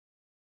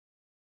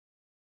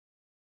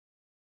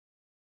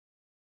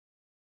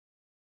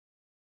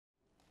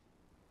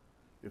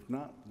If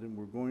not, then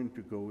we're going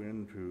to go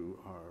into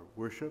our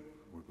worship.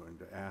 We're going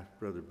to ask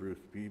Brother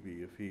Bruce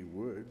Beebe if he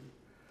would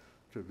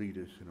to lead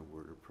us in a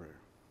word of prayer.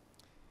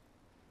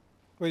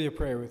 Will you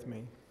pray with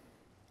me?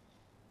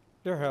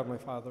 Dear Heavenly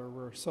Father,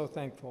 we're so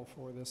thankful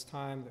for this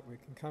time that we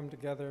can come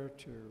together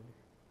to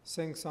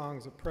sing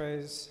songs of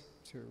praise,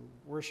 to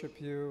worship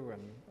you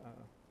and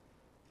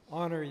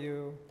honor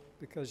you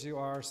because you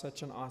are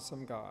such an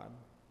awesome God.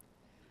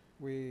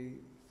 We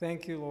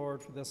thank you,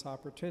 Lord, for this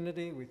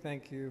opportunity. We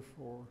thank you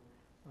for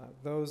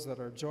those that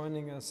are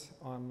joining us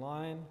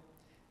online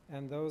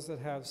and those that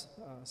have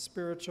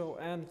spiritual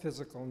and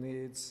physical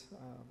needs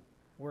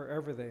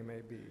wherever they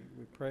may be.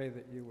 We pray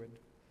that you would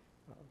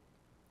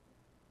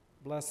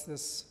bless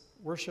this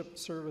worship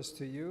service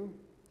to you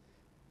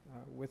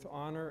with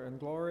honor and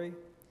glory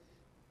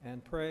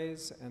and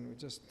praise, and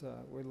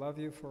we love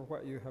you for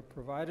what you have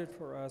provided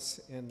for us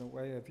in the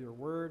way of your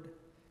word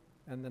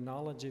and the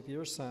knowledge of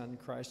your Son,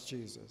 Christ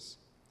Jesus.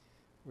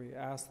 We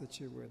ask that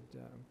you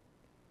would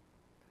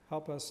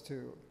help us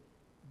to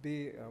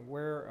be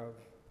aware of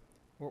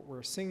what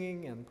we're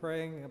singing and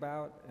praying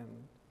about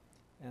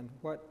and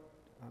what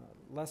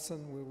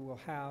lesson we will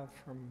have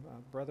from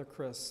Brother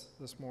Chris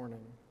this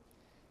morning.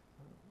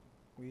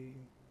 We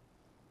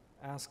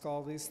ask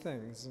all these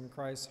things in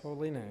Christ's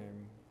holy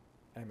name.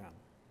 Amen.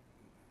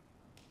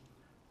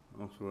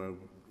 Also, I'm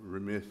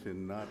remiss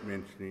in not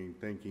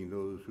thanking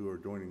those who are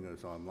joining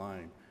us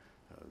online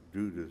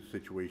due to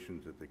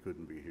situations that they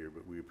couldn't be here,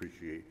 but we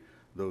appreciate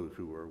those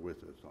who are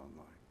with us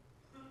online.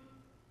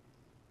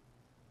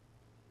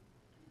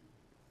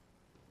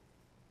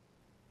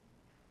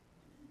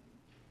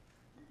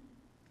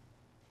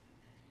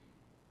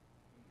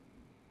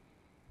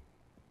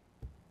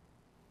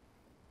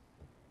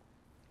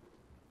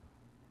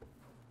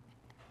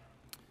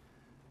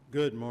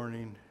 Good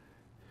morning.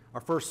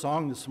 Our first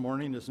song this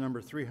morning is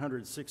number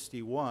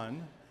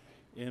 361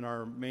 in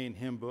our main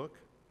hymn book,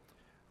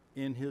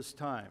 In His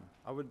Time.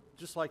 I would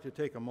just like to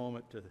take a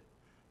moment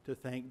to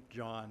thank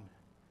John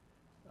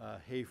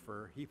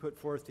Hafer. He put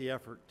forth the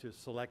effort to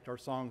select our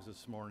songs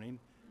this morning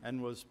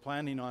and was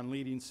planning on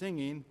leading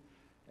singing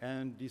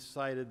and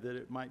decided that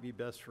it might be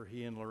best for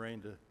he and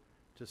Lorraine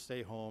to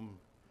stay home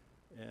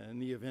in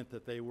the event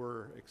that they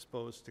were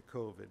exposed to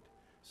COVID.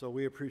 So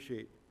we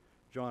appreciate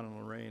John and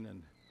Lorraine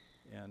and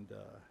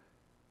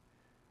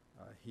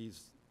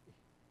his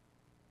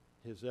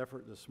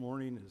effort this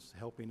morning is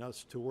helping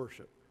us to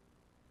worship.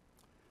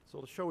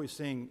 So shall we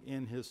sing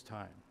In His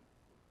Time?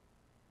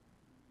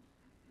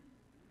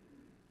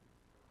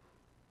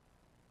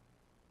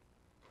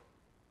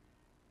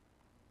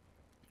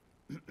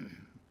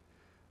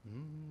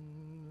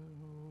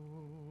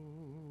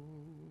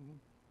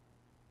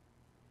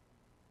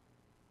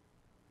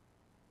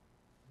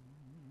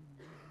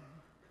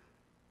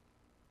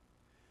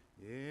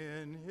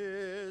 In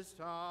His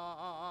time,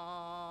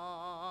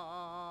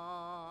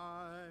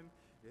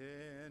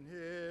 in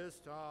His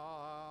time,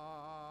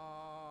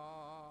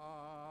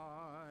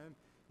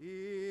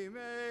 He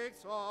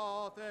makes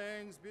all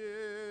things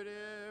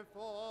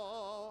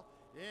beautiful.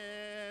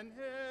 In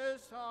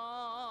His time,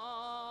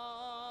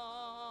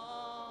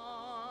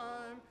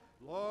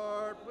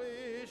 Lord,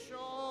 please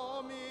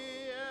show me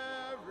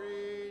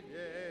every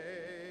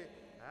day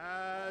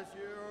as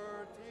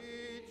you're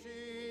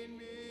teaching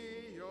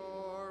me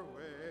your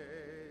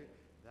way,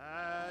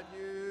 that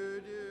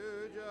you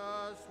do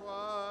just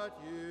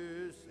what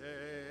you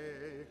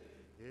say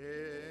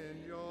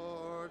in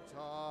your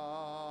time,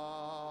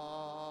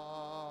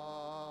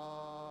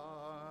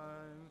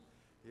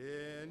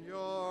 in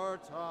your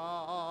time,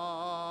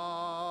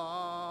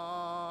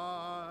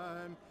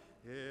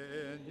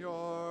 in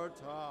your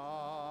time.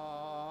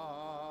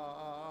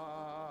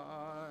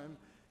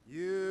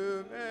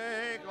 You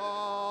make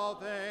all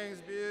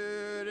things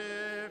beautiful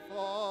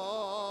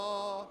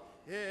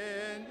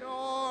in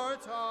your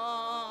time.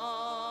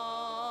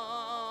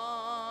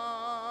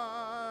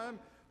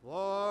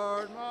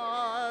 Lord,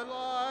 my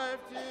life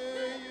to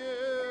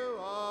you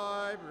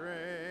I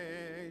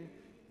bring.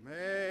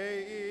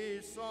 May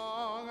each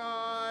song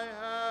I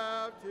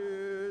have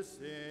to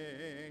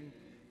sing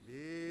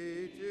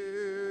be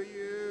to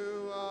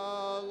you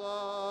a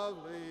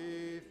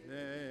lovely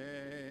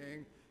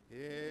thing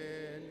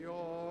in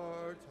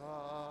your time.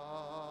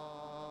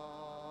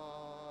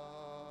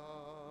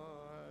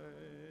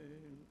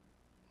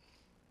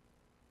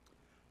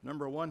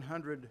 Number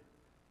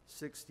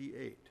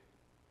 168.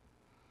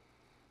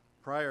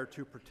 Prior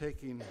to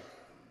partaking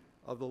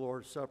of the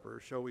Lord's Supper,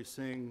 shall we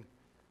sing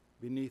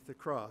Beneath the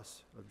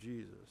Cross of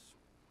Jesus?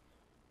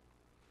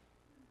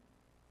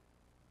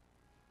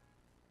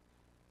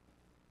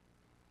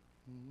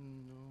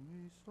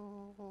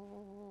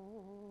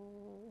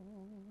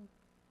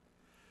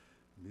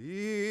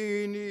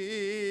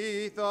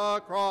 Beneath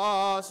the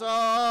cross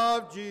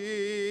of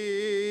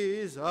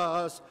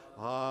Jesus,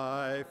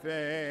 I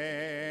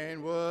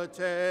fain would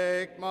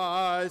take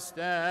my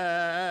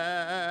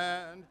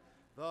stand.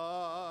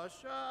 The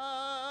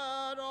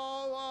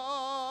shadow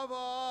of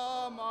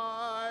a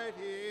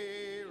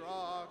mighty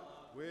rock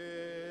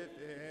within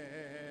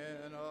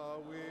a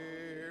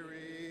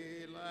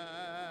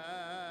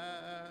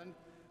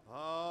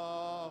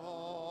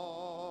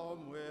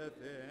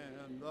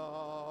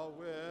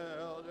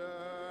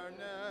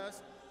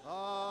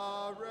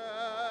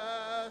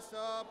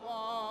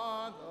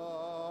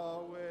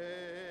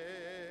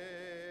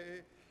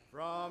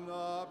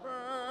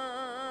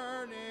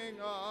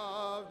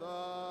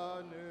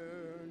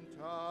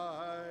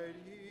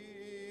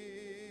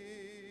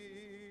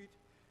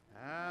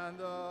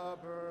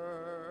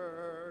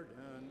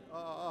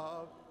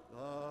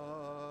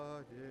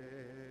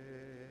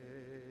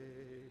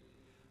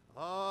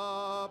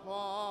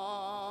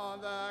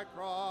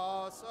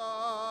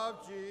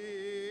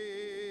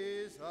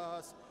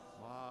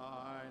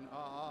mine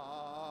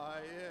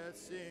eye, it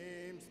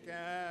seems,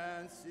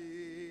 can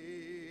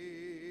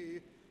see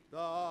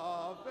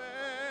the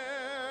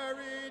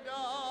very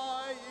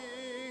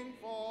dying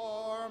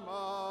form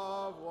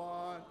of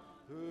one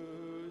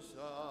who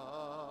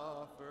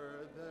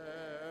suffered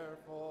there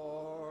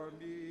for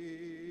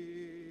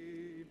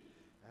me.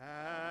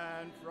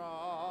 And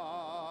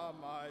from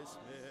my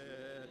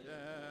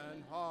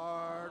smitten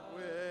heart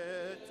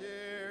with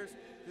tears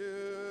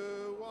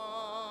to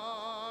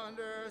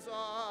wonders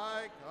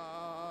I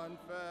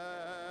confess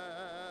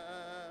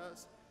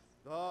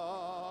the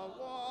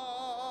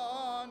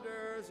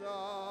wonders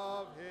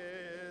of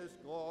his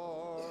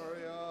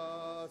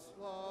glorious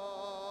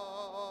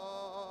love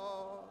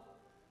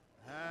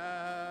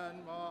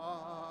and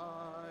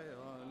my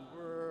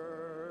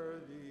unworthiness.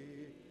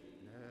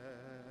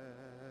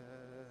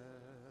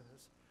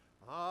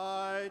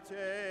 I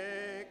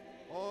take,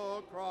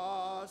 O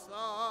cross,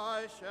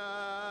 thy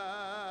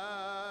shadow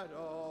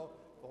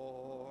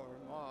for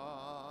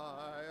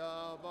my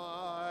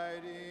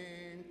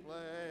abiding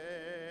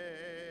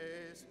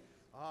place.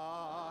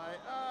 I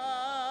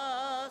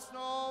ask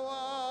no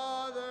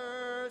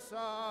other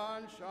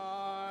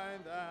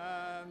sunshine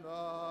than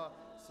the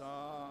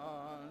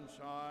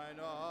sunshine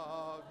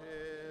of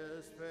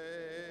his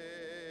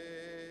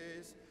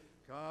face,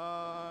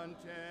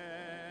 content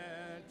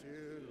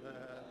to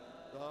let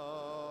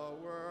the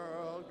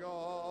world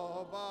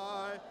go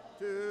by,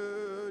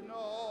 to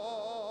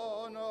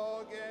know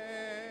no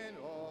gain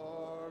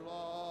or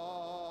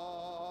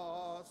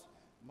loss.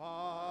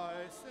 My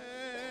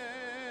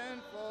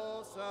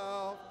sinful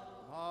self,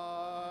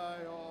 my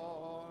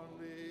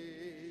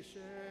only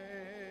shame,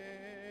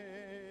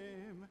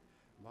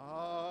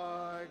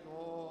 my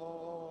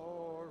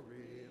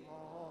glory,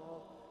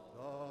 all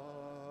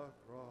the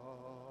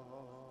cross.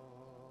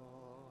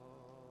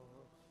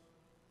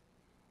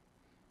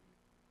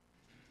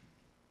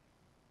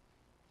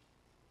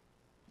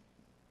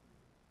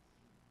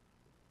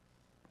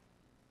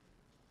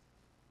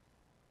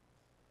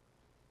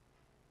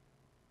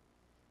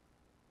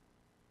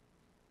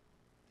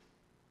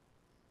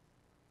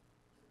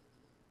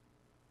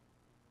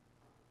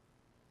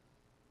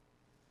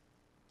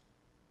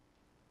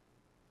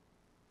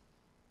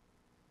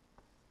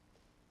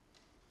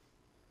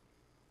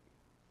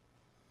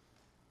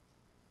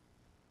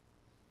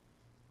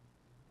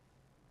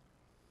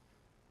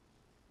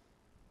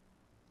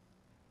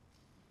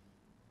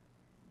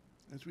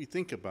 As we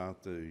think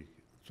about the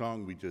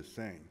song we just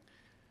sang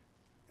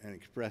and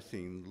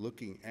expressing,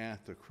 looking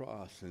at the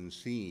cross and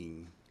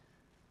seeing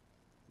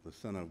the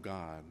Son of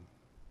God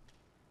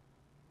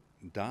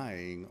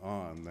dying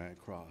on that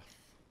cross,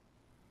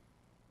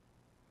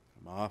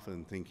 I'm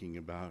often thinking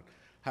about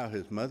how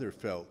his mother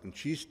felt, and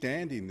she's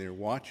standing there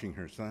watching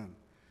her son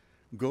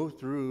go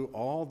through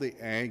all the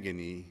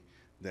agony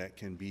that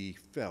can be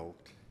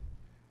felt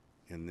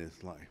in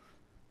this life.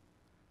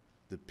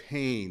 The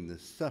pain, the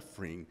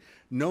suffering,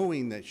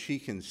 knowing that she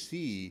can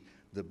see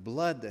the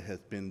blood that has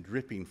been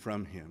dripping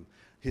from him.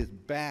 His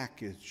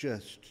back is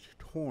just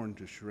torn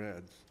to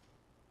shreds.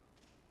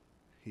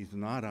 He's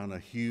not on a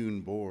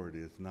hewn board.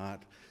 It's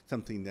not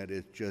something that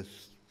is just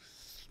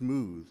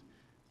smooth.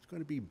 It's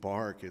going to be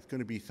bark. It's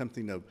going to be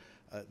something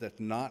that's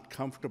not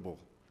comfortable.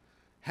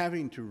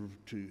 Having to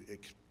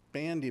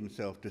expand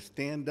himself, to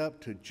stand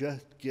up, to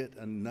just get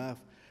enough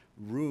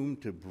room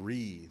to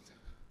breathe.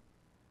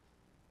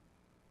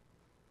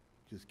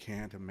 Just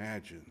can't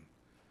imagine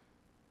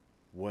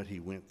what he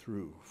went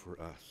through for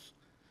us.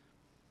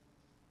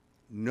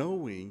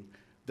 Knowing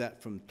that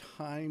from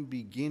time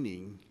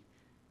beginning,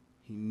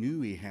 he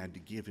knew he had to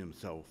give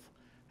himself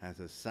as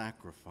a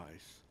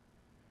sacrifice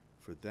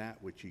for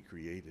that which he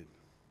created.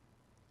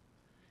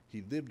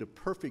 He lived a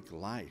perfect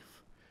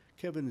life.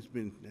 Kevin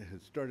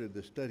has started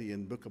the study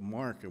in the book of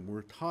Mark, and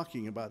we're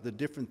talking about the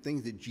different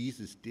things that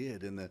Jesus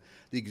did and the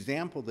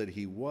example that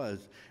he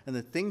was and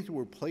the things that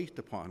were placed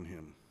upon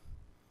him,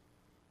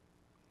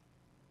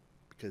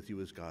 because he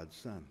was God's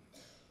son.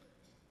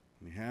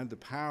 And he had the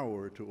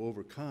power to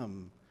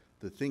overcome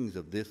the things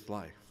of this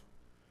life.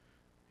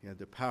 He had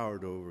the power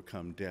to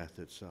overcome death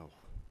itself.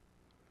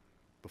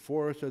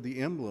 Before us are the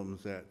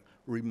emblems that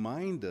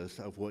remind us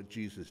of what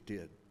Jesus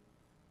did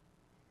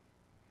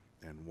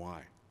and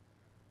why.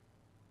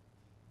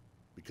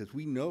 Because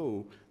we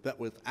know that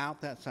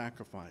without that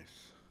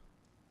sacrifice,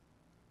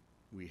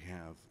 we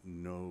have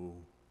no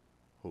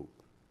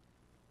hope.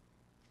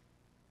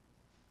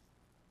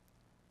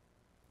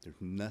 There's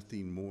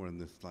nothing more in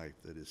this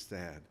life that is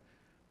sad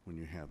when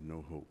you have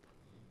no hope.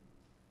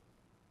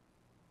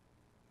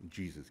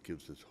 Jesus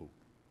gives us hope.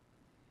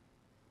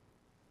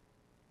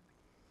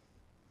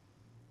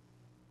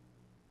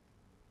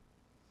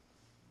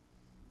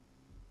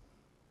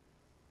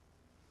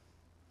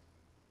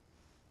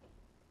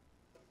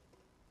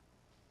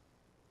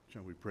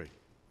 Shall we pray?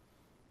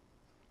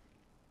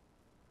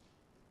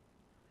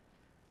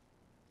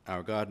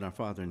 Our God and our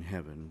Father in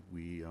heaven,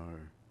 we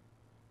are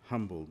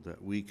humbled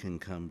that we can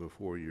come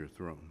before your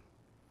throne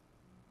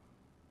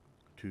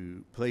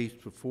to place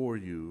before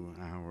you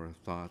our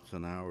thoughts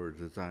and our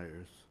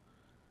desires,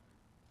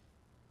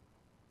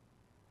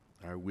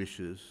 our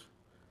wishes,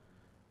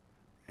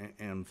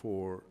 and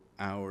for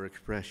our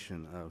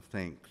expression of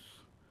thanks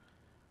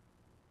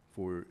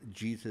for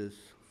Jesus,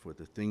 for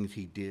the things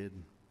he did,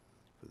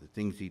 for the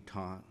things he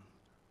taught,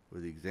 for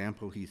the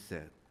example he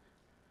set,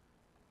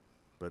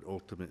 but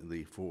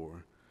ultimately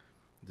for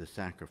the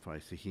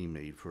sacrifice that he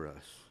made for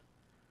us.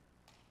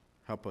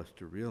 Help us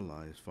to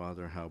realize,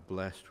 Father, how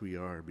blessed we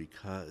are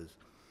because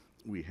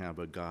we have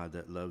a God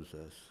that loves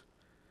us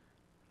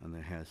and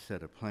that has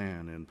set a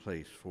plan in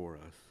place for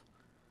us,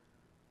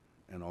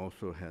 and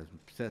also has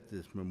set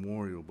this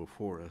memorial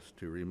before us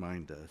to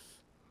remind us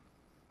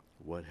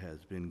what has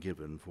been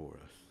given for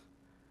us.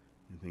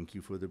 And thank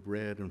you for the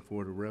bread and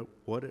for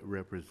what it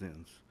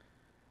represents.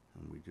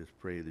 And we just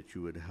pray that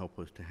you would help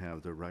us to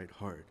have the right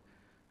heart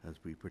as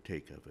we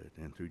partake of it.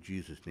 And through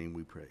Jesus' name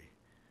we pray.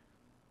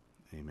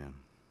 Amen.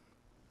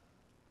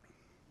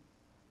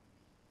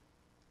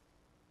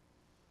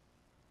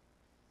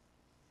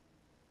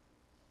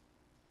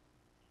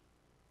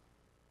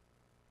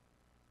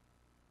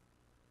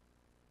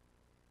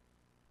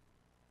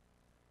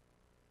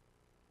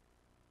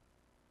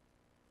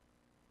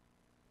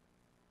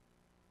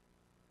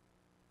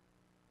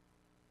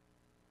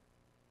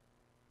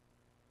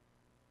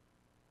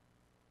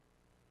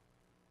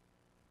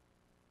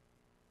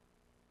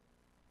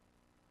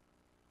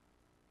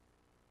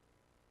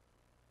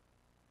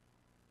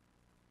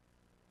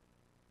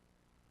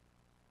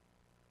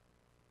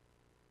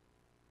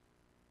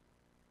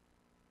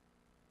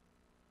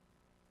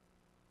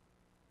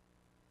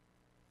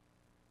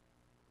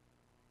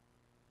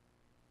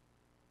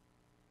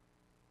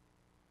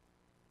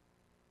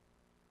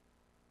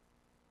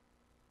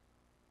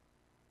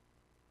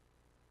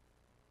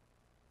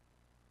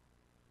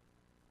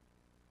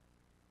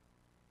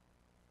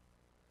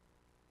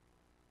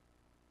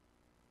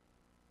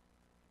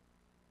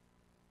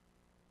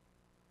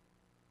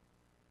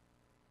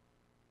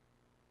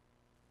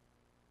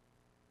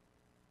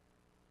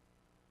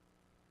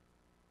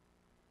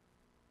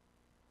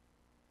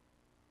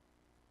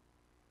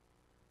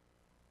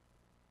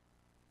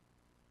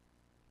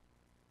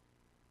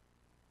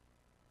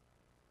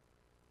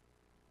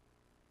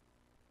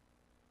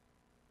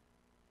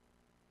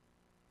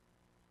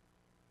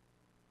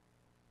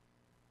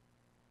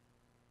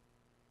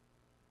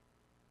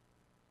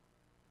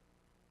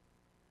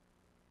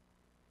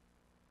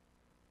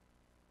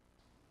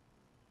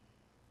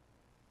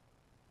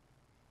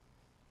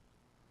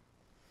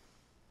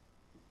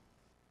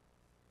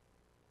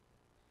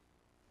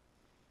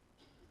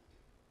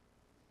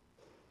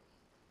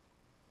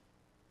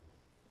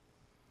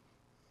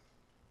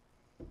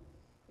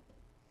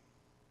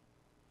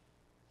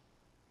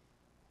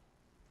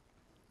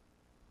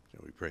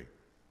 Shall we pray?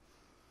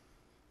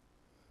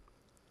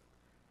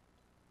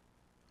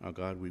 Our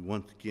God, we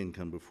once again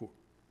come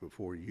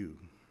before you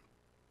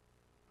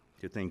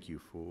to thank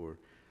you for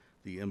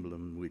the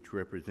emblem which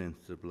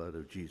represents the blood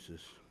of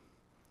Jesus,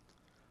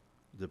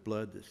 the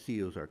blood that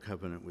seals our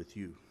covenant with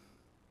you,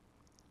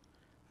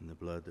 and the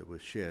blood that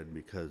was shed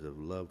because of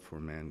love for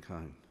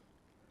mankind.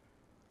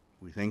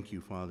 We thank you,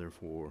 Father,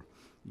 for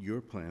your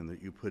plan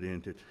that you put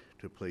into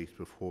place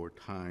before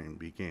time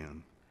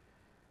began.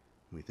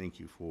 We thank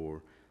you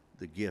for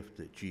the gift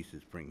that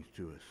Jesus brings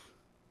to us.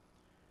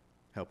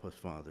 Help us,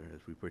 Father, as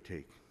we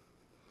partake.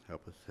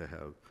 Help us to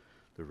have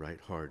the right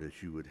heart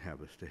as you would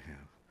have us to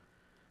have.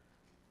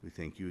 We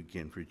thank you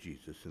again for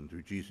Jesus, and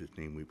through Jesus'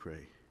 name we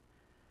pray.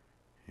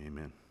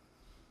 Amen.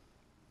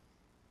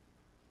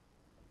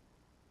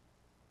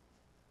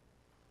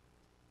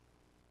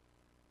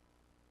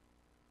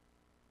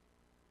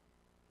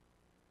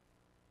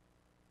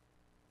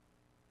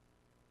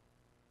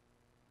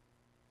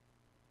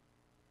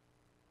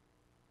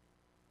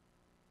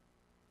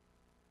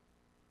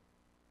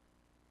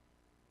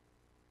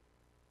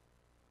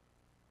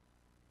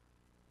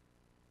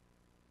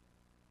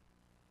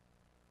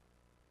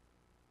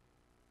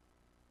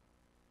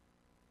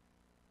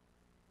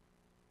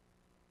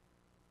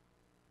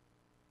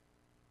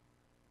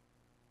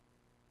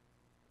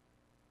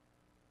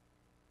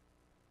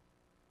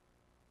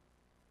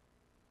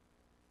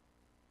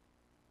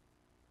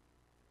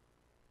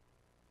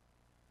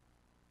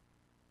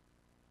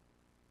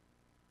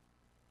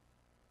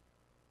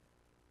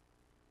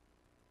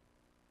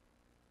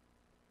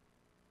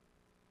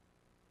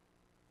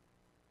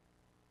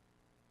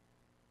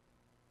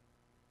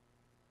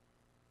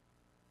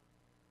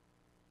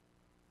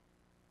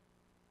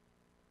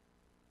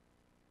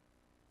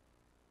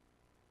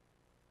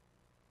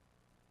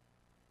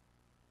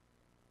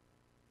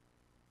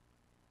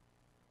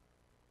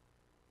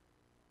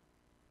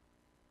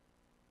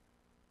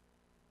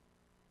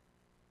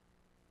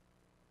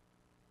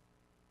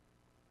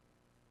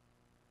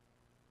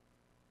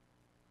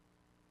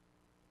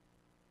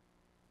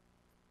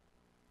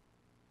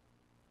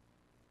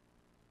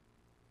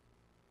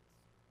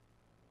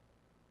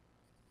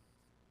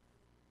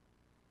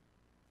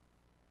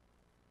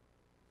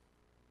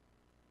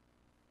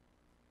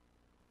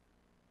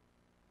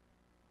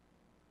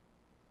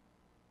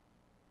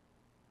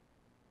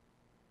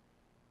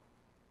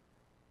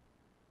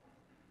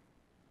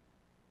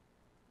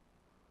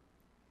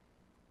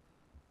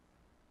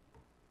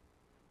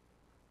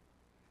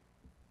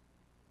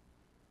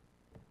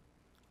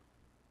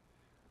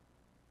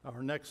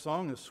 Our next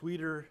song is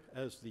Sweeter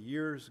as the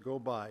Years Go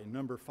By,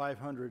 number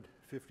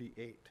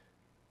 558.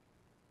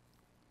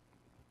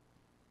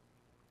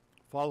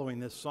 Following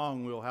this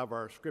song, we'll have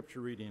our scripture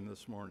reading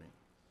this morning.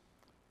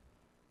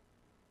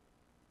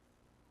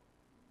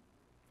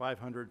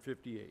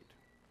 558.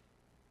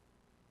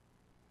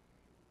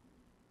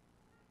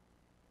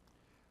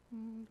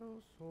 The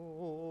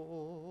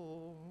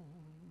soul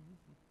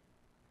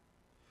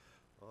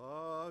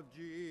of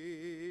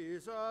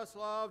Jesus'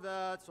 love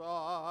that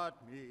sought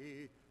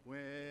me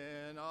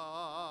when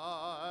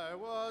I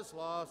was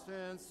lost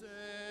in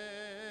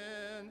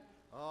sin,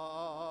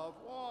 of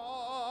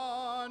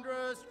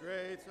wondrous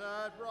grace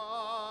that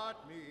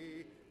brought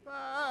me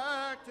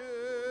back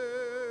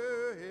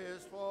to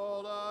his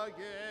fold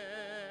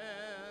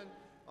again,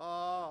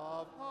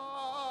 of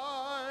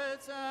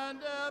heights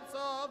and depths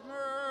of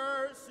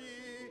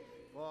mercy,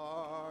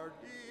 far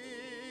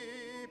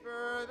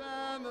deeper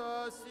than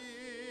the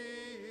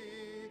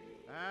sea,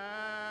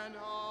 and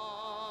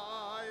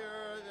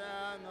higher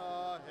than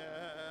the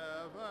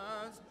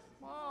heavens,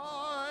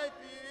 my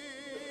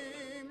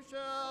theme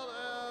shall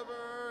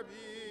ever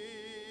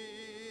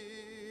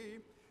be.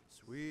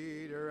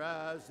 Sweeter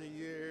as the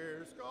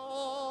years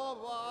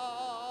go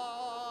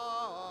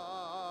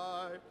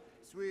by,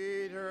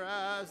 sweeter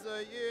as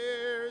the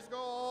years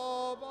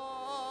go by,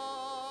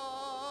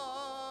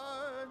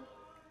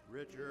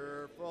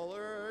 richer,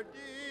 fuller,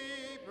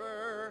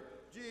 deeper,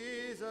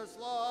 Jesus'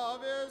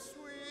 love is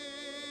sweeter,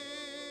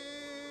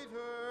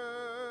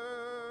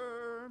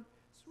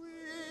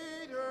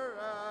 sweeter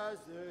as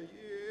the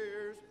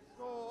years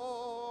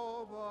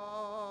go by.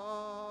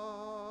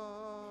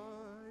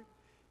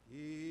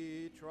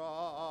 He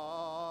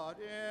trod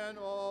in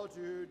old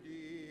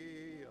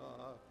Judea,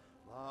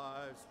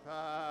 life's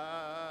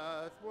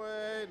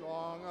pathway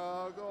long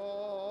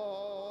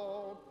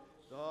ago.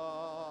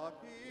 The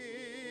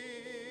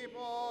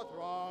people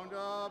thronged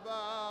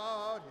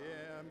about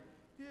him,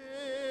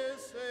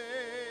 his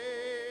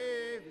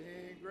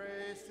saving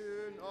grace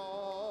to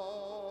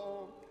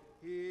know.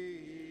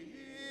 He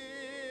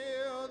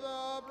healed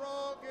the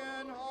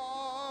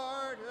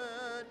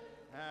broken-hearted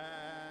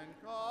and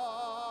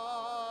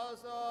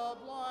caused the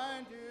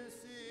blind to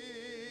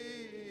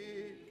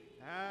see,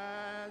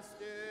 and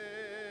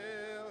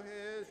still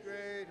his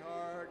great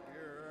heart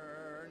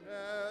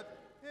yearneth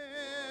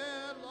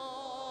in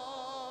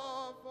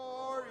love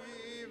for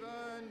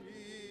even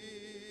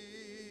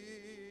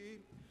me.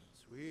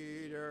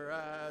 Sweeter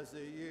as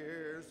the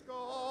years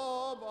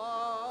go by,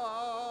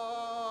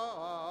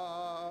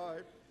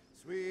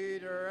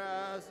 sweeter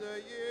as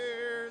the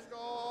years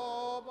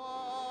go by,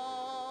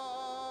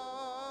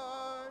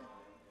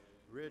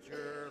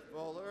 richer,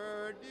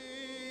 fuller,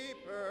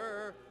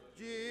 deeper,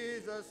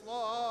 Jesus'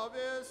 love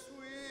is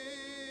sweeter,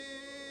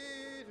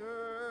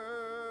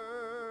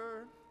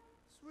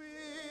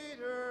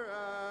 sweeter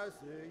as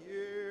the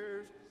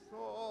years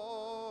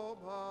go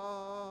by.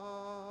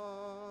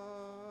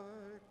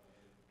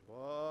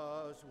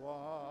 'Twas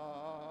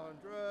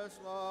wondrous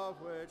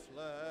love which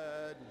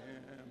led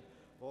him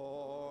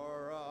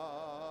for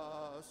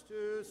us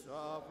to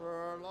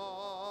suffer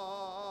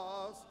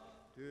loss,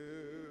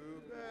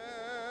 to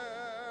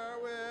bear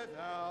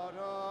without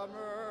a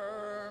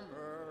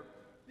murmur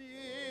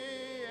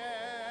the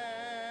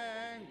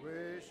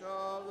anguish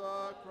of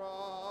the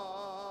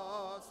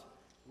cross,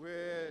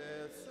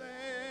 with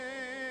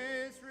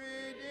saints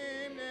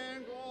redeemed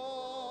in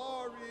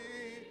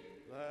glory.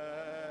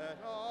 Let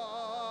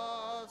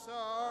us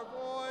our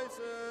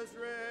voices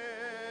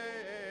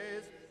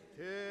raise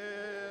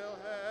till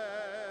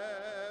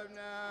heaven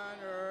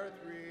and earth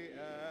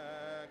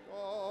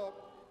re-echo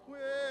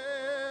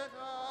with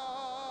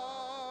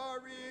our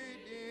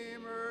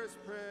Redeemer's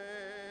praise.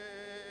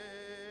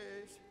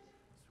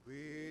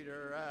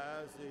 Sweeter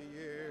as the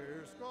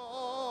years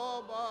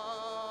go by,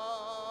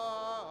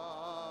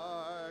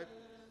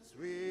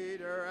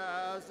 sweeter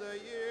as the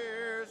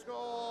years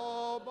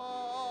go by,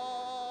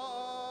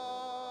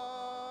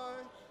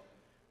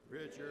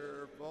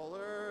 richer,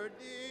 fuller,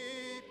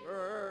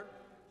 deeper,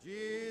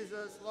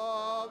 Jesus'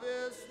 love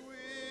is sweeter,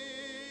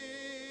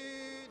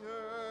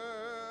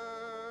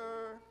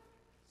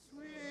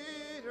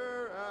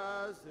 sweeter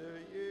as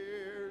the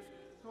years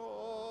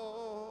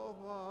go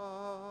by.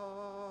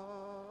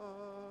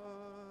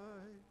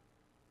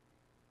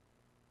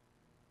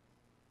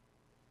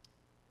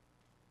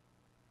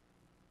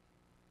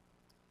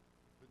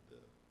 Would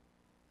the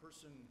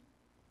person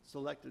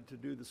selected to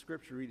do the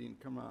scripture reading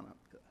come on up?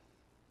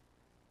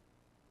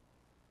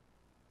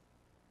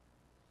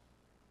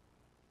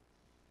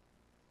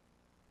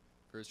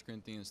 1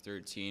 Corinthians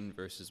 13,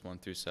 verses 1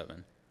 through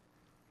 7.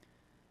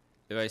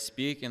 If I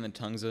speak in the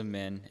tongues of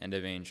men and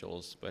of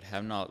angels, but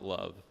have not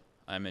love,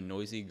 I am a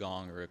noisy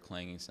gong or a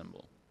clanging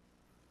cymbal.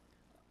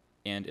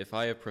 And if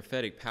I have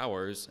prophetic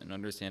powers and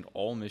understand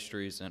all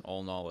mysteries and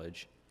all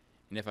knowledge,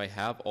 and if I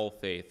have all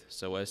faith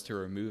so as to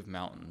remove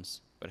mountains,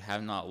 but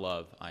have not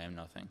love, I am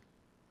nothing.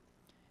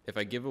 If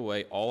I give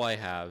away all I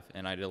have,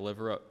 and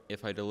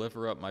if I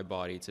deliver up my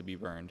body to be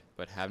burned,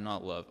 but have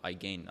not love, I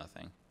gain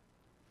nothing.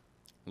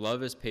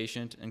 Love is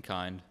patient and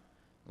kind.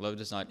 Love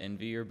does not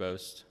envy or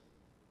boast.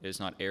 It is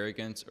not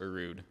arrogant or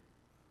rude.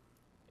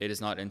 It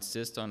does not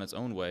insist on its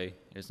own way.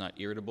 It is not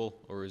irritable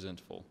or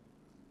resentful.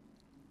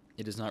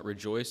 It does not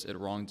rejoice at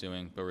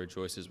wrongdoing, but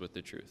rejoices with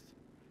the truth.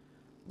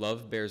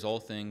 Love bears all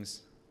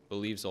things,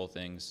 believes all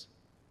things,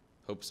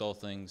 hopes all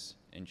things,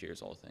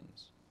 endures all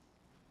things.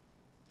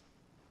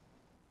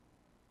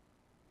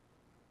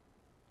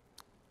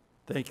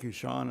 Thank you,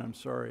 Sean. I'm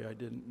sorry I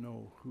didn't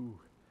know who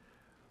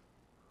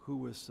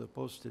was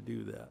supposed to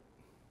do that.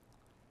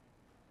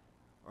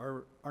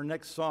 Our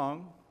next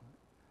song,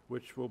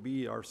 which will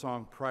be our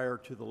song prior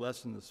to the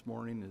lesson this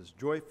morning, is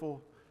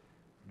Joyful,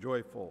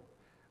 Joyful.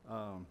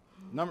 Song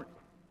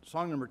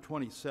number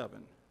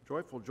 27,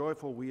 Joyful,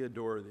 Joyful, We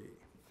Adore Thee.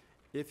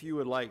 If you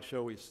would like,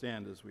 shall we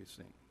stand as we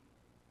sing?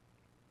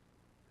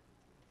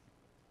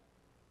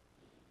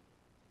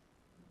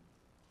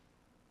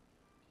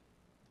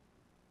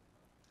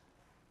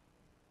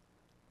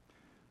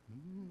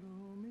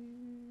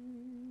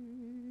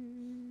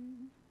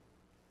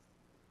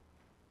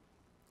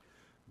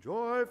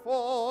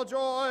 Joyful,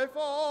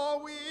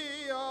 joyful, we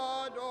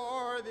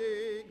adore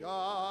thee,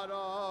 God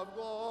of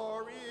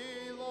glory,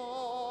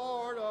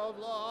 Lord of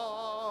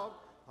love.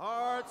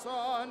 Hearts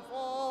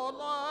unfold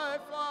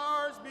like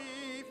flowers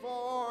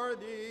before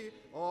thee,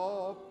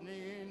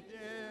 opening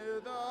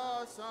to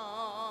the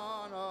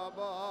sun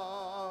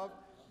above.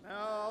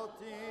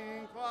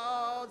 Melting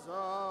clouds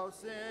of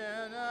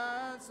sin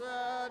and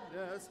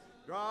sadness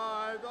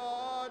drive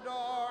the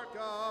dark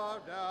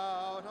of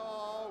doubt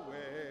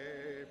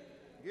away.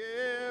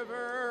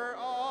 Giver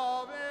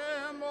of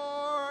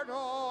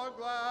immortal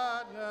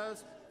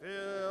gladness,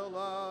 fill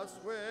us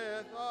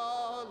with the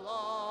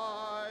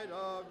light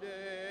of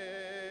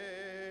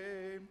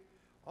day.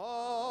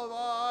 All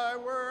thy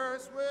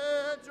works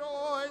with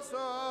joy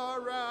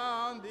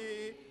surround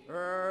thee,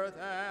 earth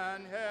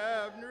and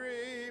heaven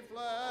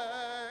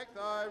reflect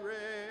thy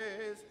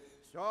rays.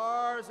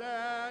 Stars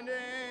and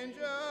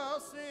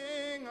angels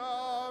sing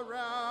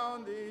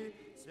around thee,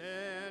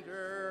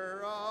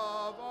 center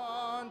of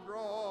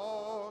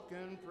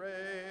unbroken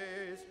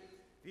praise.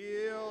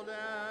 Field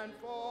and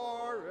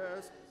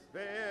forest,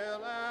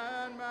 vale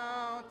and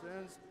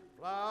mountains,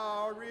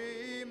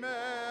 flowery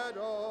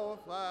meadow,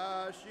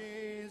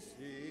 flashing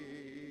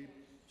sea,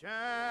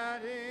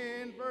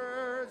 chanting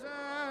birds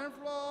and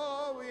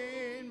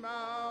flowing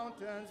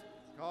mountains,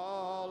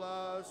 call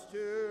us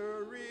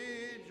to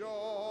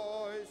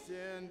rejoice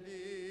in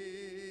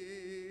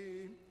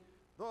thee.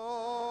 Thou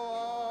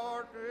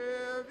art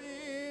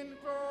living,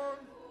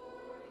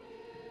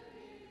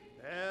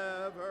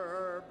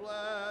 ever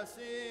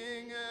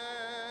blessing,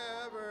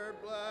 ever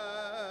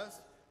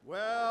blessed,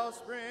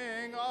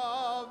 wellspring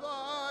of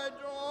thy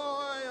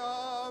joy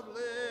of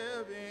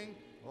living,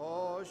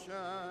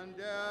 ocean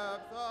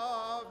depth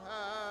of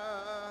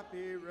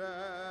happy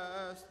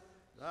rest.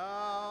 Thou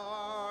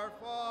our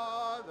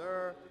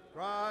Father,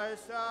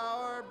 Christ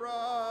our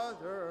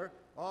brother,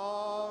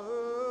 all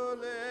who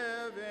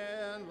live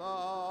in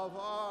love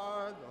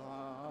are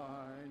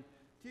thine.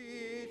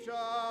 Teach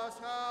us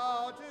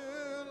how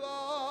to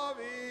love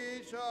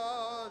each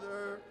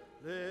other,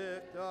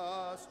 lift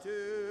us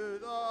to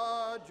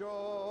the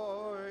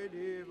joy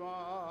divine.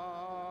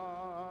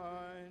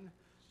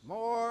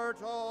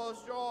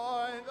 Mortals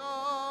join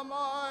the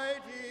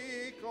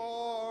mighty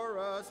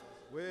chorus,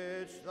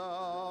 which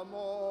the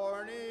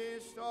morning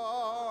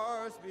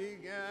stars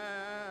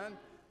began.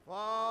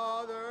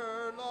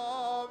 Father,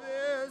 love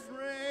is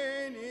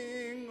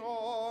reigning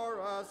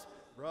o'er us,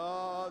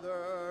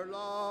 brother,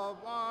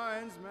 love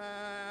binds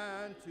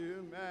man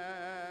to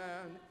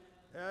man.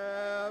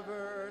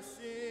 Ever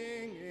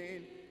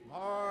singing,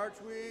 march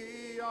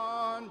we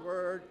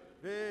onward,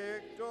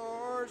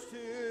 victors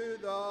to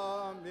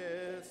the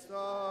midst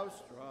of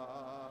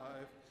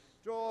strife.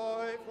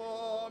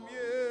 Joyful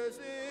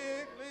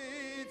music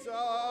leads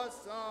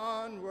us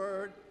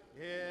onward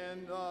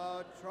in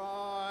the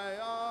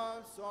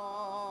triumph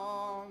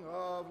song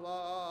of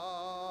life.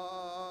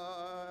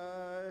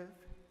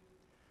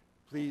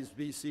 Please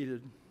be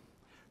seated.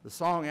 The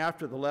song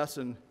after the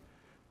lesson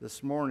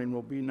this morning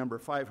will be number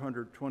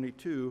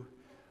 522,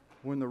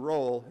 When the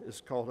Roll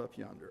is Called Up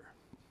Yonder.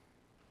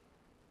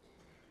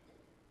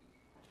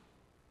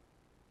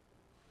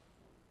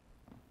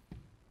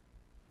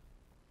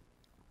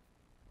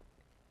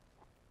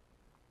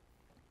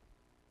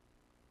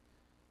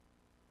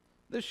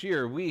 This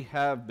year we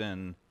have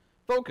been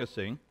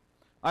focusing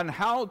on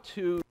how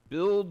to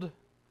build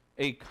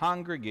a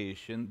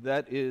congregation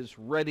that is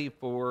ready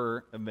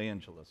for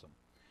evangelism.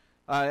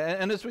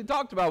 And as we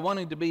talked about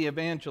wanting to be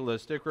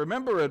evangelistic,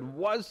 remember it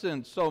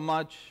wasn't so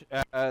much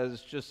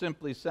as just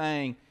simply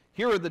saying,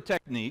 here are the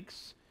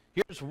techniques,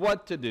 here's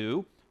what to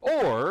do,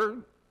 or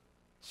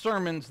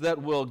sermons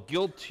that will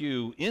guilt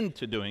you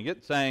into doing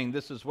it, saying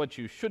this is what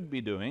you should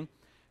be doing,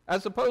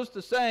 as opposed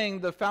to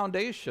saying the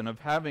foundation of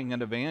having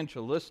an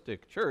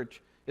evangelistic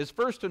church is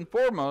first and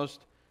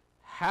foremost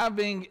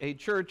having a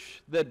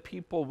church that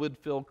people would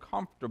feel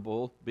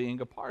comfortable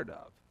being a part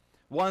of.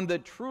 one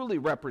that truly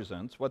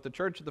represents what the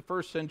church of the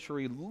first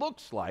century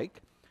looks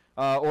like,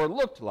 or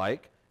looked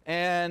like,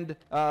 and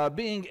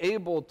being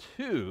able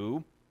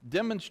to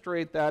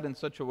demonstrate that in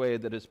such a way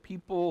that as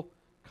people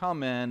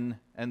come in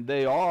and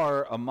they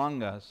are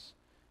among us,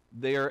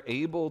 they are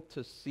able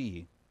to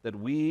see that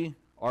we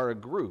are a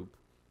group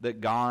that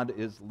God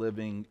is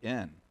living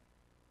in.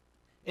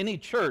 Any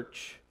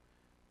church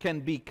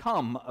can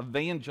become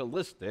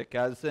evangelistic,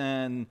 as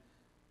in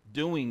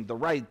doing the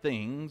right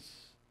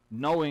things,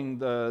 knowing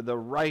the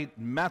right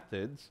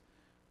methods,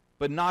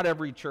 but not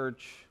every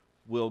church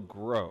will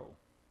grow.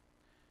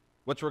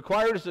 What's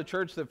required is a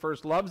church that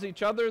first loves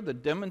each other,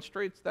 that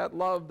demonstrates that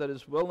love, that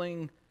is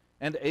willing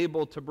and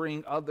able to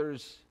bring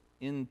others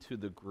into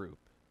the group,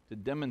 to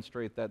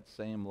demonstrate that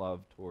same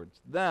love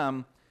towards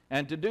them.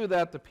 And to do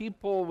that, the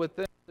people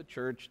within the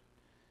church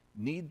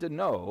need to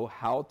know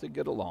how to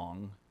get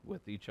along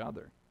with each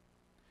other.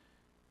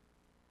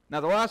 Now,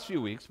 the last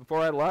few weeks before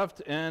I left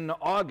in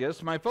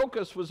August, my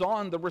focus was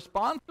on the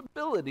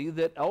responsibility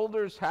that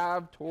elders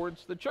have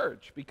towards the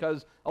church,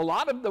 because a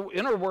lot of the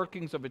inner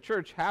workings of a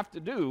church have to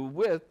do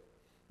with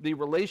the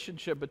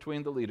relationship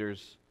between the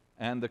leaders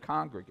and the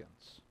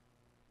congregants.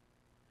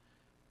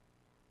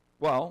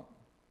 Well,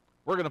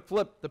 we're going to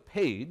flip the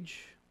page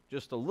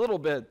just a little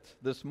bit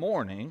this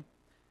morning,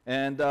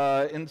 and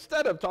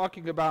instead of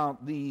talking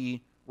about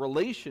the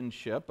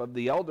relationship of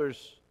the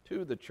elders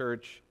to the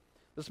church,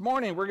 this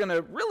morning we're going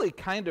to really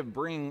kind of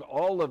bring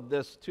all of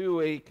this to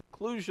a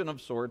conclusion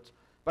of sorts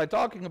by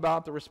talking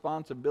about the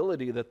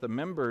responsibility that the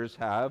members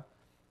have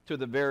to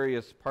the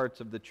various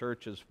parts of the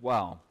church as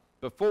well,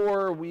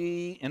 before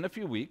we, in a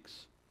few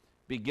weeks,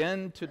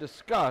 begin to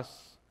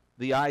discuss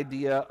the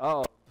idea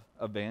of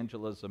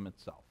evangelism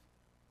itself.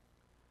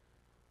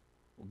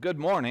 Well, good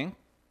morning.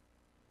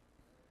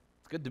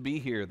 It's good to be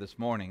here this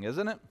morning,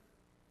 isn't it?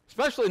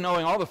 Especially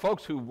knowing all the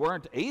folks who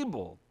weren't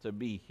able to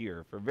be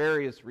here for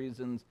various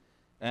reasons,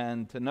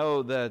 and to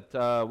know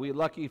that we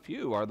lucky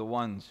few are the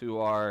ones who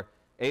are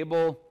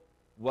able,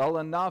 well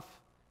enough,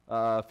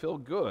 feel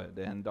good,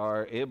 and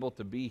are able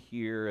to be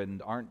here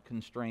and aren't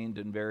constrained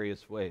in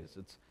various ways.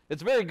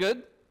 It's very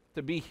good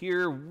to be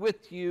here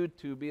with you,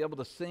 to be able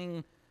to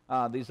sing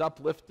these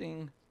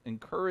uplifting,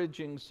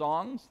 encouraging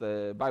songs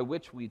by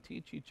which we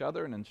teach each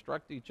other and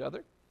instruct each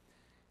other.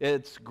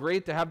 It's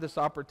great to have this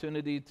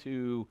opportunity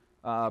to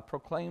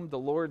proclaim the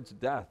Lord's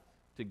death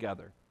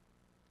together,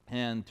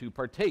 and to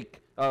partake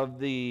of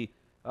the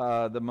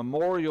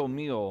memorial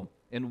meal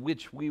in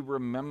which we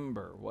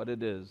remember what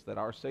it is that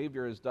our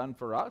Savior has done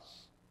for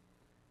us,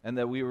 and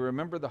that we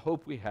remember the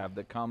hope we have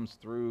that comes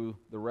through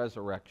the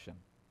resurrection.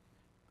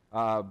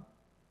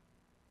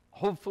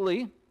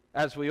 Hopefully,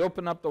 as we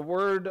open up the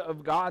Word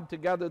of God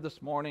together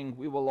this morning,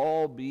 we will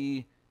all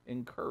be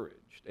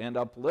encouraged and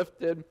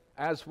uplifted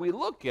as we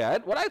look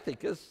at what I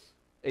think is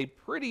a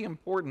pretty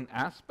important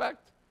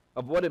aspect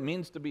of what it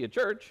means to be a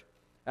church,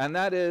 and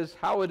that is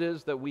how it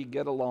is that we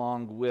get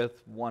along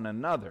with one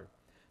another.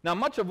 Now,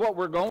 much of what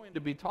we're going to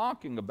be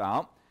talking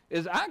about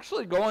is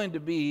actually going to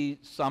be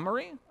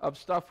summary of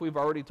stuff we've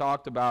already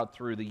talked about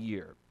through the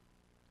year.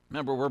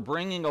 Remember, we're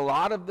bringing a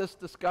lot of this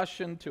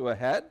discussion to a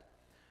head.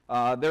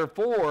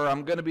 Therefore,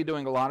 I'm going to be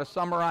doing a lot of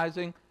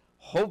summarizing.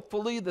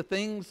 Hopefully, the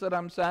things that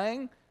I'm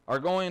saying are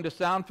going to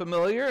sound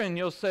familiar, and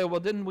you'll say, well,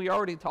 didn't we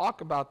already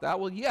talk about that?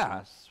 Well,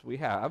 yes, we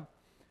have.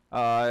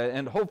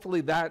 And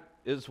hopefully that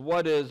is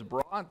what is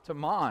brought to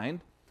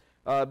mind,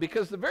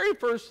 because the very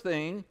first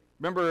thing,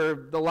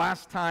 remember the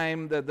last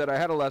time that I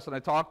had a lesson, I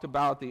talked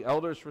about the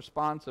elders'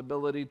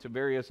 responsibility to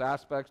various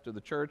aspects, to the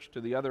church,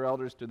 to the other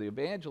elders, to the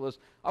evangelists.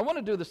 I want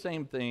to do the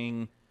same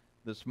thing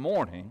this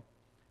morning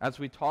as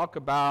we talk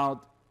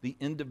about the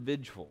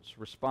individual's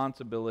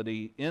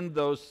responsibility in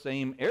those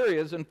same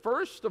areas. And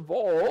first of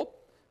all,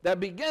 that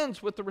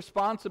begins with the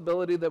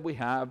responsibility that we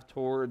have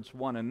towards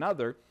one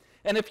another.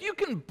 And if you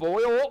can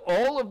boil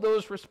all of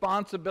those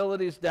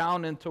responsibilities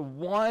down into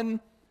one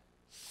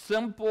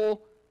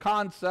simple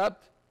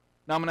concept,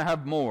 now I'm going to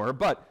have more,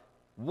 but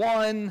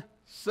one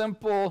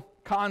simple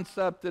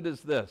concept, it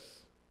is this: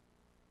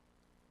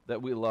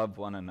 that we love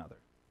one another.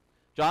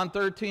 John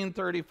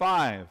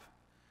 13:35,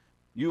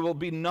 you will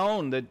be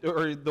known that,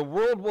 or the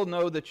world will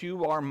know that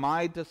you are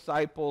my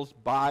disciples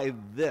by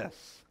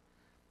this,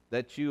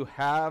 that you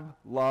have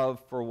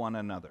love for one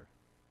another.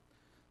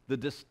 The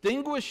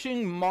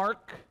distinguishing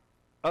mark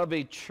of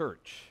a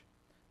church,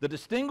 the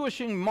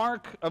distinguishing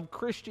mark of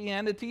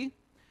Christianity,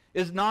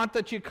 is not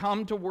that you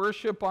come to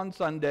worship on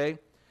Sunday.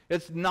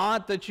 It's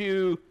not that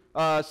you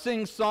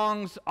sing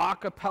songs a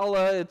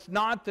cappella. It's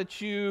not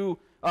that you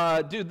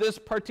do this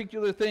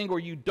particular thing or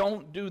you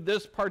don't do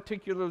this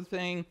particular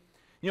thing.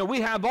 You know,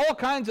 we have all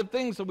kinds of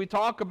things that we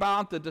talk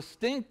about, the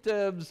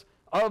distinctives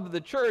of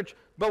the church,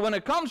 but when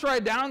it comes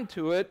right down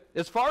to it,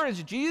 as far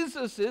as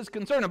Jesus is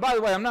concerned, and by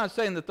the way, I'm not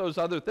saying that those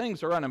other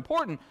things are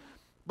unimportant,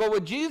 but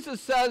what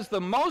Jesus says,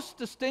 the most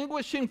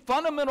distinguishing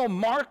fundamental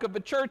mark of a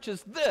church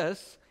is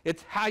this: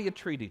 it's how you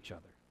treat each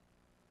other.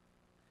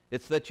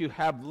 It's that you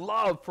have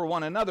love for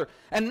one another.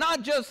 And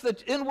not just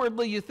that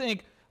inwardly you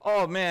think,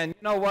 oh man, you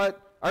know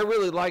what? I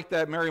really like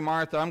that Mary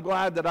Martha. I'm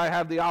glad that I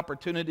have the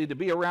opportunity to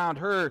be around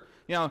her.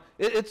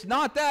 It's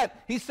not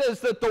that. He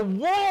says that the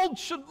world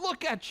should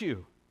look at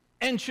you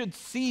and should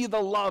see the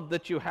love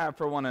that you have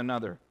for one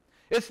another.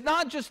 It's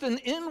not just an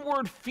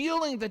inward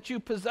feeling that you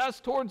possess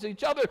towards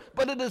each other,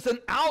 but it is an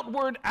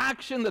outward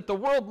action that the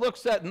world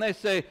looks at and they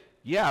say,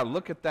 yeah,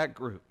 look at that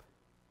group.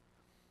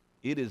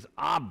 It is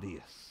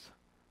obvious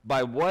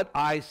by what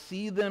I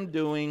see them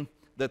doing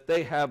that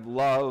they have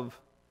love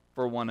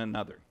for one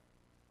another.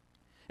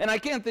 And I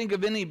can't think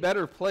of any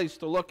better place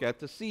to look at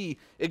to see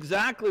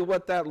exactly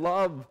what that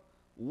love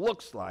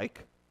looks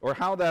like or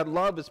how that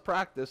love is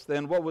practiced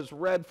than what was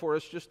read for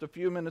us just a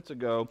few minutes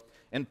ago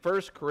in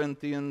 1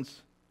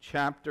 Corinthians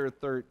chapter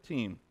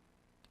 13.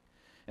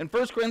 In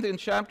 1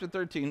 Corinthians chapter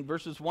 13,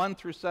 verses 1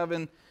 through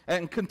 7,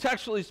 and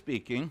contextually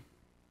speaking,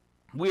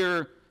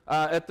 we're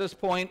at this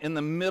point in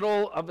the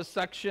middle of a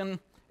section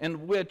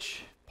in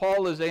which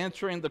Paul is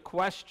answering the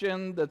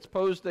question that's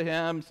posed to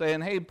him, saying,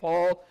 hey,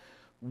 Paul,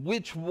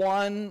 which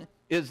one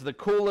is the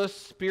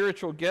coolest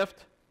spiritual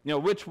gift?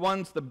 Which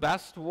one's the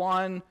best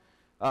one?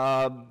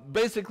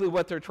 Basically,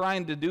 what they're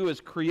trying to do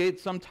is create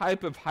some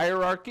type of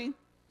hierarchy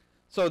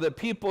so that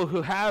people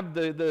who have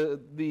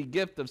the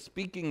gift of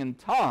speaking in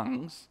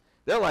tongues,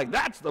 they're like,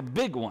 that's the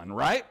big one,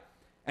 right?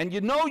 And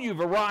you've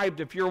arrived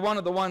if you're one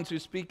of the ones who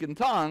speak in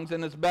tongues,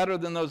 and it's better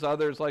than those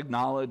others like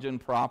knowledge and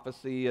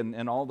prophecy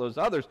and all those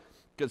others,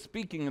 because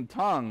speaking in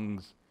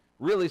tongues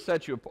really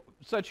sets you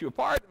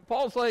apart. And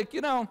Paul's like,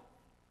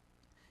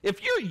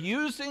 if you're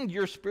using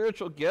your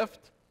spiritual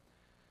gift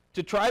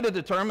to try to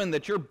determine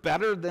that you're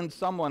better than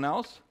someone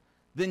else,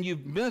 then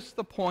you've missed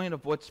the point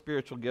of what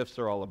spiritual gifts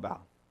are all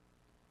about.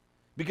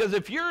 Because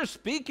if you're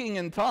speaking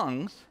in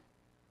tongues,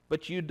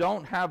 but you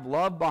don't have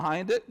love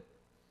behind it,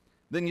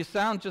 then you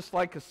sound just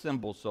like a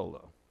cymbal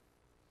solo.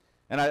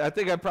 And I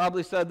think I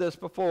probably said this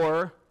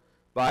before,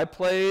 but I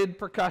played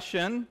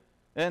percussion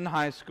in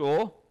high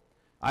school.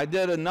 I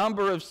did a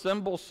number of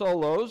cymbal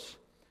solos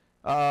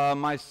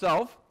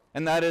myself,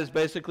 and that is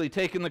basically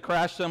taking the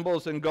crash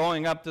cymbals and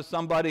going up to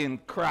somebody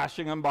and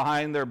crashing them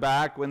behind their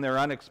back when they're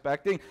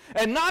unexpecting.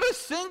 And not a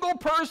single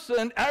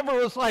person ever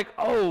was like,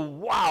 oh,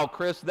 wow,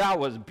 Chris, that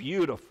was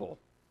beautiful.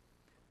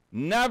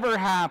 Never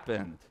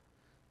happened.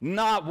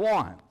 Not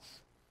once.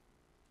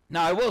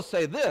 Now, I will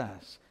say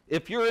this.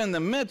 If you're in the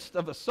midst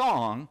of a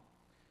song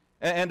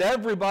and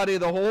everybody,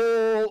 the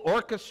whole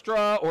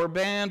orchestra or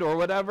band or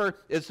whatever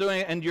is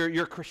doing, and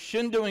you're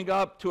crescendoing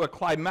up to a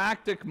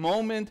climactic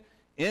moment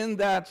in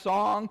that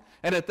song,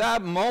 and at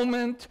that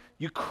moment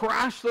you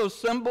crash those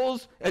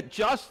cymbals at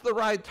just the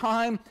right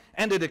time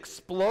and it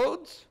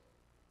explodes,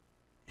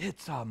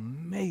 it's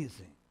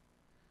amazing.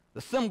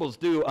 The cymbals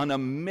do an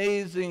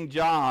amazing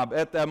job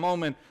at that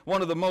moment.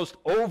 One of the most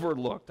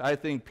overlooked, I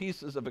think,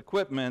 pieces of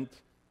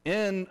equipment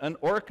in an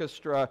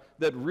orchestra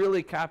that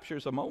really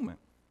captures a moment.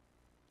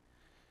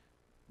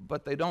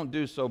 But they don't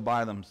do so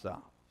by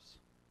themselves.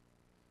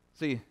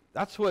 See,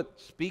 that's what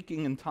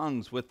speaking in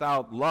tongues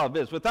without love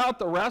is. Without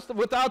the rest,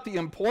 without the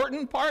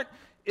important part,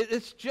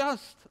 it's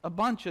just a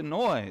bunch of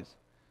noise.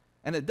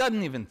 And it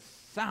doesn't even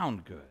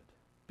sound good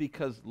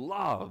because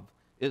love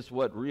is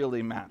what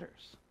really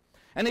matters.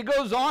 And he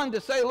goes on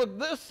to say, look,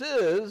 this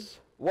is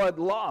what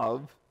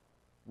love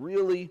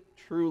really,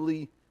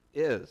 truly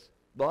is.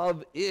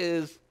 Love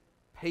is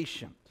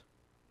patient.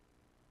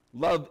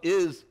 Love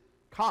is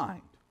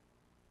kind.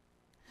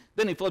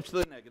 Then he flips to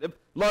the negative.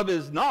 Love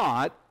is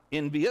not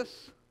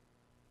envious,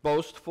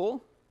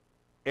 boastful,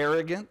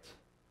 arrogant,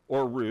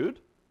 or rude.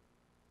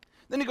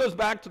 Then he goes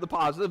back to the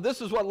positive.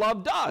 This is what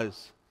love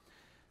does.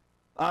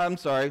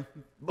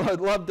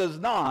 But love does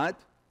not.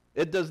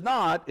 It does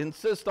not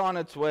insist on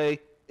its way.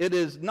 It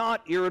is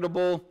not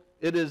irritable.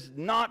 It is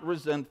not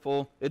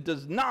resentful. It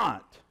does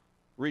not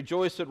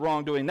rejoice at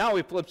wrongdoing. Now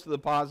he flips to the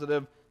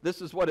positive.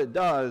 This is what it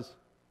does.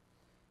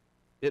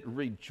 It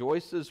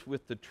rejoices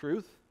with the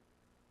truth.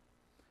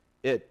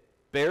 It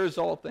bears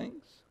all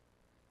things.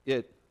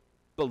 It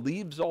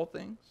believes all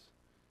things.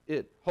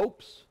 It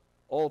hopes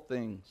all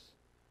things.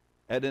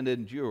 And it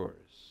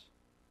endures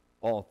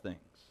all things.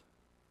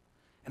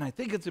 And I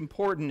think it's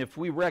important if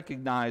we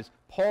recognize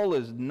Paul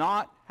is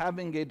not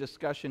having a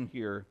discussion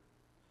here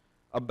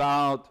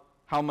about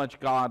how much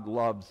God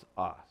loves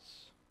us.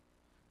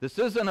 This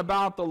isn't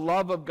about the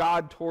love of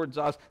God towards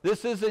us.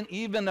 This isn't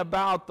even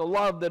about the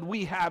love that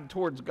we have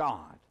towards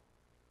God.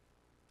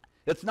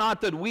 It's not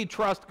that we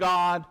trust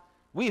God,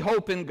 we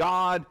hope in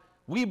God,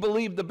 we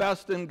believe the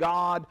best in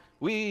God,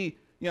 we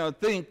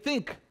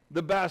think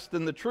the best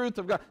in the truth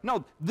of God.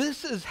 No,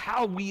 this is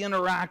how we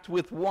interact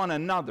with one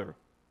another.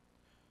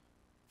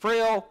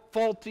 Frail,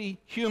 faulty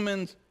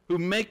humans who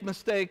make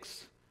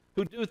mistakes,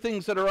 who do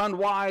things that are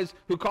unwise,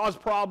 who cause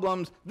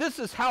problems. This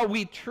is how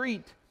we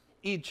treat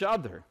each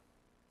other.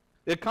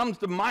 It comes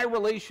to my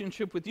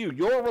relationship with you,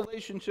 your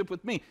relationship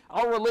with me,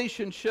 our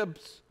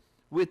relationships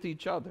with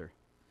each other.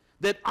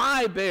 That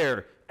I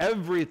bear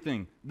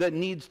everything that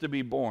needs to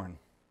be borne.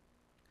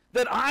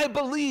 That I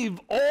believe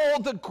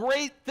all the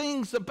great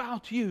things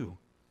about you.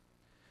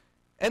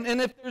 And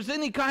if there's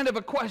any kind of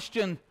a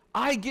question,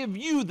 I give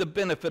you the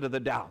benefit of the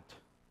doubt.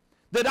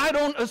 That I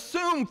don't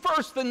assume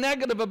first the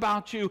negative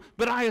about you,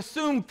 but I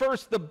assume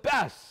first the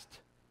best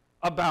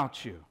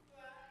about you.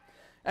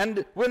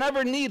 And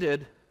whenever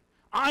needed,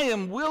 I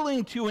am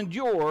willing to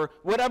endure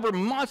whatever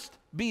must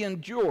be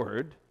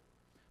endured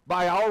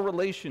by our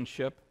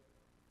relationship,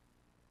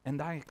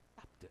 and I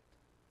accept it.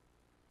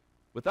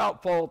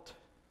 Without fault,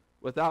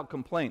 without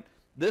complaint.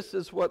 This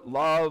is what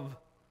love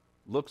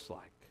looks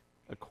like,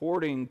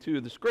 according to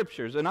the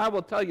Scriptures. And I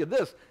will tell you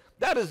this,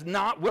 that is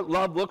not what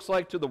love looks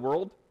like to the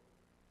world,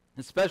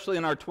 especially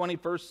in our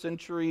 21st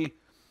century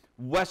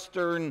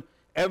Western,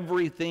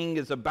 everything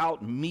is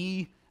about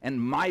me and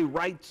my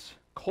rights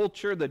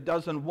culture that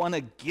doesn't want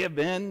to give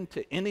in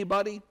to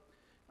anybody.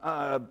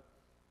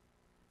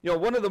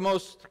 One of the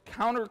most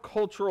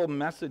countercultural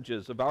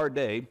messages of our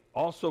day,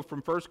 also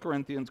from 1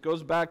 Corinthians,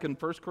 goes back in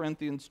 1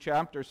 Corinthians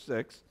chapter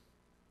 6.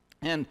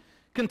 And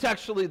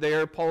contextually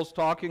there, Paul's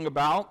talking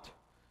about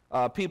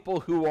people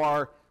who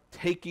are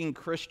taking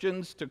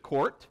Christians to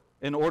court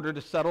in order to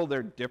settle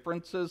their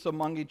differences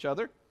among each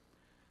other.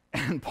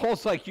 And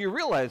Paul's like, you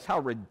realize how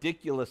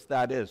ridiculous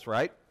that is,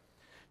 right?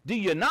 Do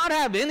you not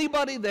have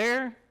anybody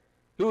there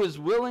who is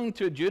willing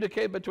to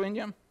adjudicate between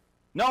you?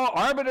 No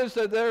arbiters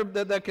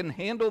that can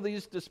handle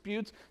these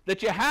disputes,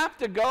 that you have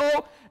to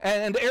go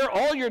and air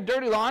all your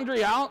dirty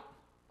laundry out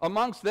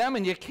amongst them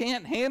and you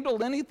can't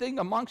handle anything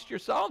amongst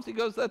yourselves? He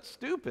goes, that's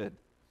stupid.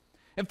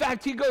 In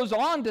fact, he goes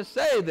on to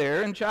say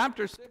there in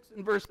chapter 6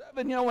 and verse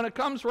 7, when it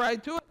comes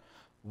right to it,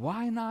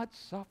 why not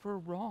suffer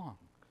wrong?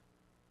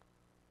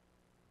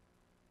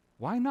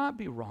 Why not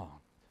be wronged?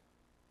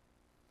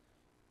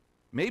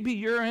 Maybe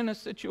you're in a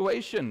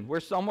situation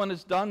where someone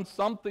has done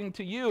something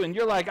to you and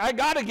you're like, I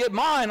got to get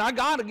mine. I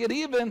got to get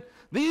even.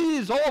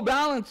 These old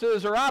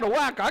balances are out of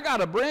whack. I got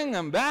to bring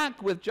them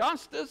back with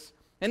justice.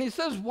 And he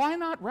says, why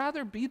not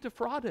rather be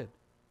defrauded?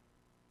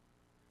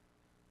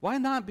 Why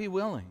not be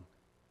willing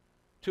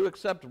to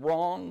accept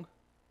wrong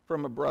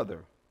from a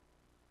brother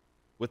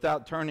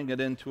without turning it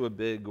into a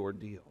big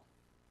ordeal?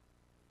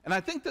 And I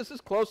think this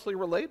is closely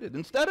related.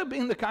 Instead of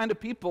being the kind of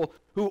people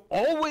who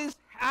always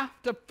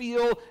have to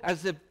feel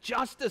as if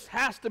justice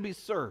has to be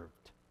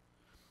served,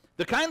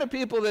 the kind of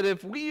people that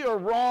if we are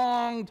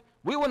wronged,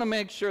 we want to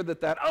make sure that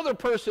that other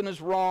person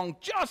is wrong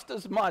just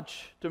as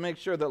much to make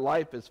sure that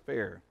life is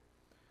fair.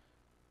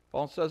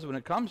 Paul says when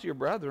it comes to your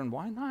brethren,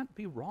 why not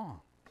be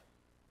wronged?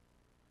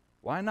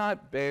 Why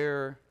not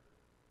bear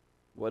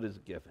what is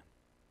given?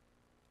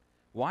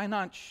 Why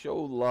not show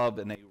love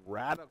in a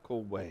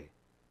radical way?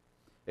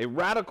 A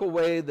radical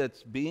way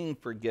that's being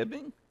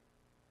forgiving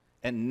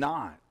and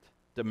not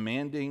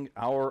demanding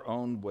our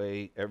own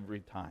way every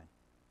time.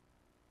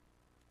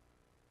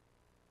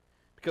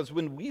 Because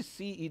when we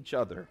see each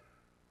other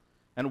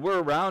and we're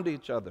around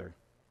each other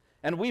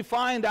and we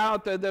find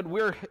out that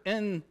we're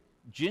in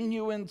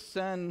genuine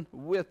sin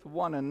with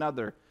one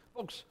another,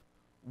 folks,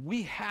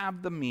 we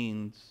have the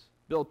means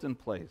built in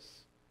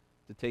place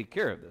to take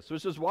care of this,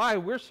 which is why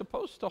we're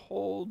supposed to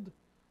hold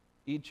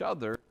each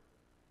other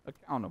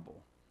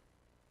accountable.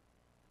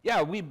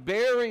 Yeah, we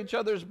bear each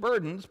other's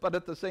burdens, but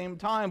at the same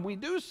time, we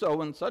do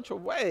so in such a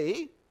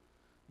way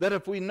that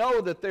if we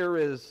know that there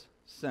is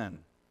sin,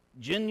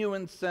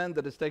 genuine sin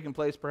that has taken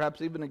place,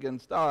 perhaps even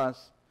against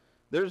us,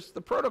 there's the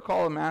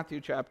protocol in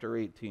Matthew chapter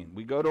 18.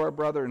 We go to our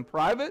brother in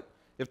private.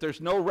 If there's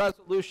no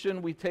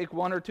resolution, we take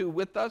one or two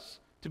with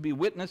us to be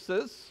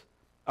witnesses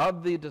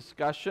of the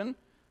discussion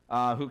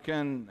who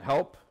can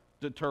help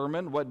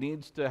determine what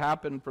needs to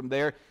happen from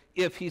there.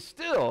 If he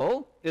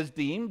still is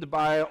deemed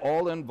by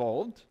all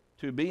involved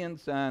to be in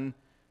sin,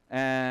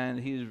 and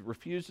he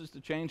refuses to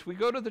change, we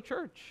go to the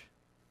church.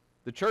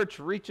 The church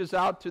reaches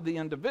out to the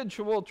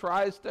individual,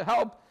 tries to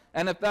help,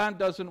 and if that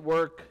doesn't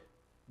work,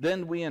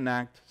 then we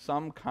enact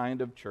some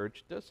kind of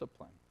church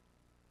discipline.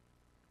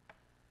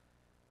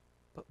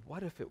 But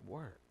what if it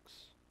works?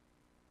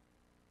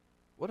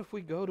 What if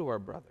we go to our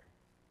brother,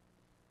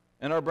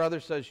 and our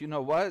brother says, you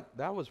know what,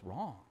 that was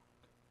wrong.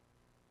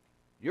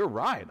 You're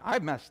right, I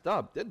messed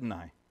up, didn't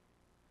I?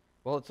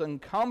 Well, it's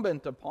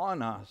incumbent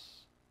upon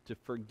us to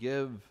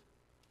forgive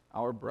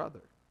our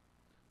brother,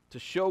 to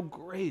show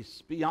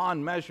grace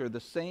beyond measure, the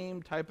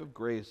same type of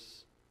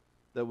grace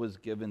that was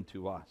given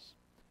to us.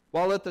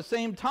 While at the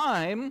same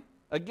time,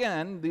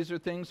 again, these are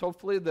things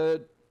hopefully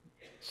that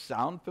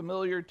sound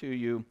familiar to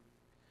you.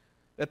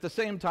 At the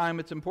same time,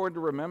 it's important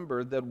to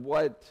remember that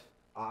what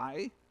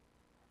I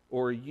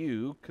or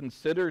you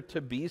consider to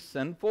be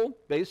sinful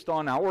based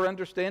on our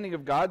understanding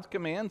of God's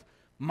commands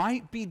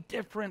might be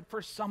different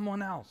for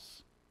someone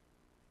else.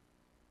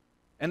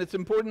 And it's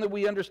important that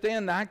we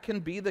understand that can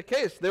be the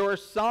case. There are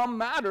some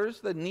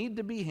matters that need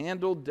to be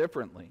handled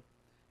differently.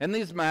 And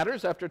these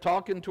matters, after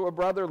talking to a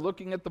brother,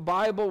 looking at the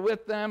Bible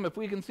with them, if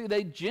we can see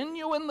they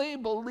genuinely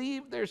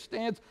believe their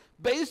stance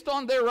based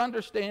on their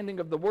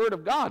understanding of the Word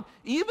of God,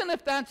 even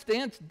if that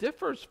stance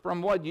differs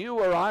from what you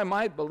or I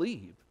might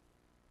believe.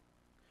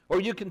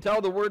 Or you can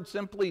tell the Word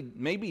simply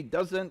maybe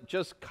doesn't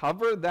just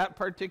cover that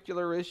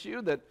particular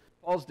issue, that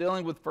Paul's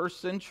dealing with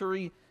first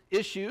century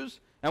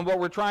issues, And what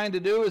we're trying to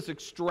do is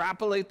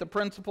extrapolate the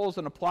principles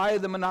and apply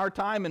them in our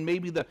time, and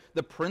maybe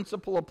the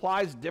principle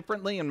applies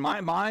differently in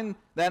my mind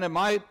than it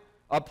might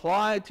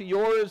apply to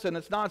yours, and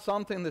it's not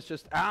something that's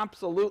just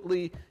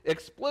absolutely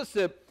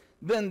explicit,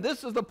 then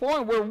this is the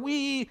point where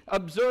we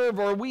observe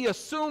or we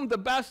assume the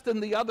best in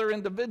the other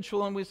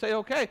individual, and we say,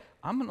 okay,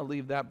 I'm going to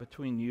leave that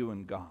between you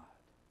and God.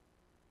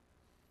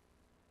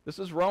 This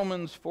is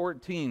Romans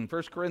 14,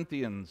 1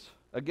 Corinthians.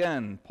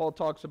 Again, Paul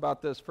talks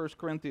about this, 1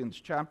 Corinthians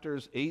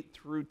chapters 8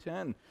 through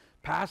 10,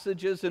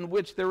 passages in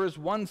which there is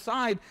one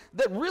side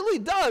that really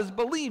does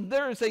believe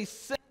there is a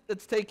sin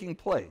that's taking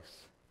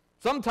place.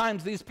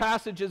 Sometimes these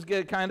passages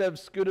get kind of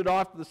scooted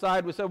off to the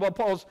side. We say,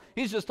 well,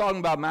 he's just talking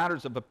about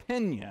matters of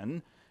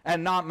opinion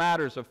and not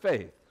matters of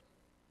faith.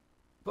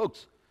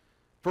 Folks,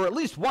 for at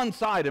least one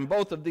side in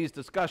both of these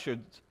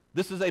discussions,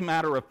 this is a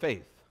matter of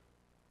faith.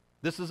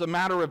 This is a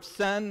matter of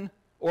sin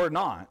or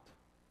not.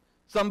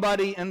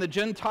 Somebody in the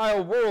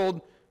Gentile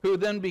world who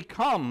then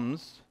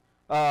becomes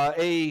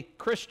a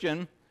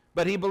Christian,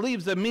 but he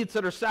believes that meats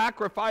that are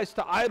sacrificed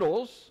to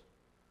idols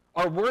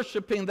are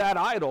worshiping that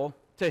idol.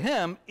 To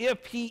him,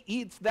 if he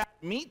eats that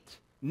meat,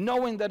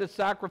 knowing that it's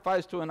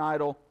sacrificed to an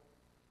idol,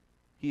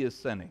 he is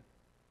sinning.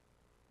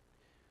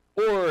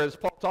 Or, as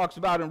Paul talks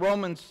about in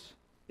Romans,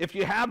 if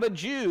you have a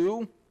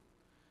Jew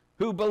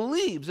who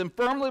believes and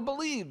firmly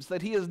believes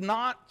that he is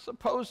not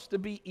supposed to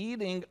be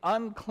eating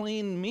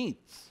unclean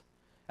meats,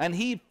 and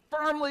he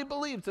firmly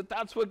believes that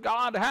that's what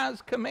God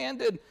has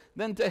commanded,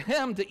 then to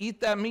him to eat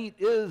that meat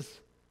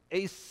is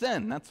a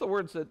sin. That's the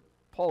words that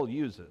Paul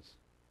uses.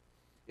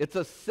 It's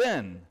a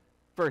sin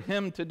for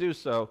him to do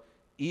so,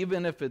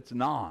 even if it's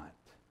not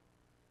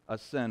a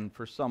sin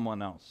for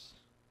someone else.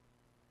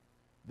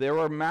 There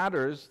are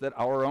matters that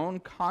our own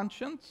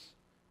conscience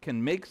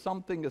can make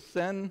something a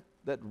sin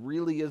that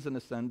really isn't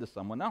a sin to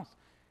someone else.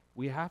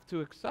 We have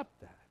to accept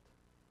that.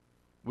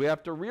 We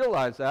have to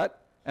realize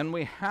that, and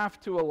we have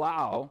to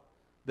allow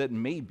that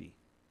maybe,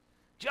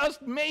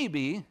 just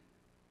maybe,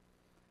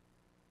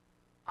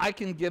 I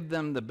can give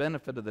them the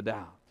benefit of the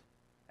doubt,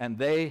 and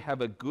they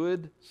have a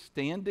good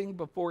standing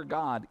before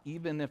God,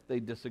 even if they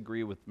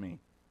disagree with me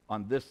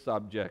on this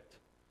subject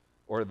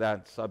or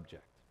that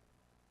subject.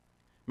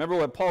 Remember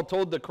what Paul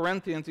told the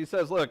Corinthians? He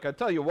says, look, I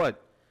tell you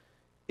what,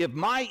 if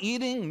my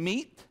eating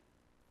meat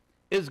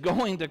is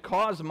going to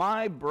cause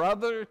my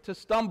brother to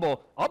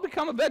stumble, I'll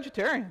become a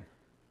vegetarian.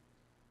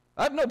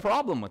 I have no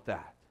problem with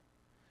that.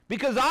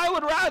 Because I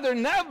would rather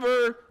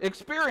never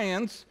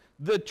experience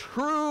the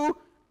true,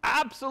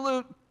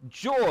 absolute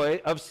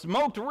joy of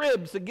smoked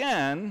ribs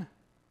again.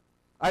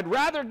 I'd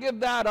rather give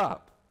that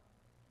up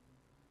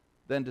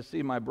than to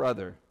see my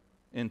brother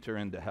enter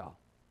into hell.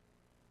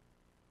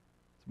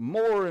 It's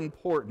more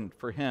important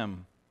for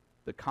him,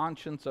 the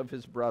conscience of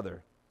his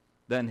brother,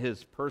 than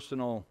his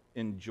personal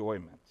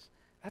enjoyments.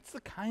 That's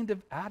the kind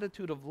of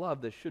attitude of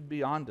love that should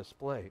be on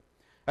display.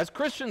 As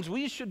Christians,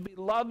 we should be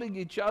loving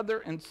each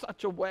other in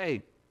such a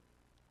way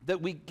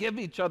that we give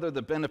each other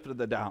the benefit of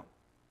the doubt.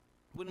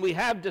 When we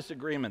have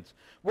disagreements,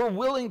 we're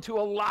willing to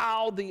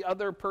allow the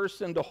other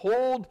person to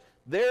hold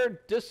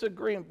their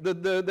disagreement,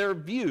 their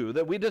view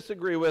that we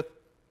disagree with,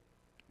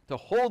 to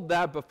hold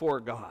that before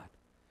God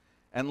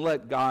and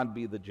let God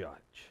be the judge.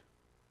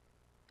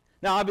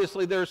 Now,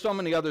 obviously, there are so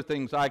many other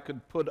things I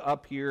could put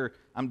up here.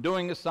 I'm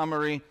doing a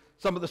summary.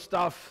 Some of the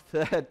stuff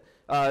that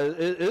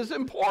is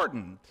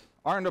important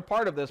aren't a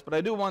part of this, but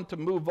I do want to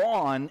move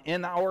on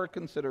in our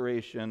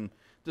consideration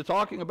to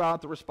talking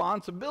about the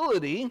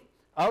responsibility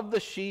of the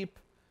sheep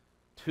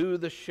to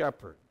the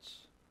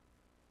shepherds.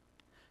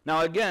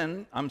 Now,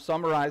 again, I'm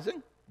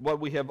summarizing what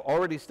we have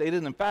already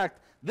stated. In fact,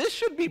 this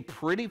should be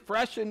pretty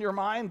fresh in your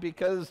mind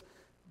because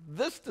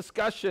this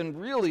discussion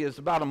really is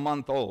about a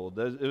month old.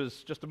 It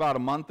was just about a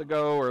month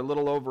ago or a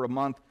little over a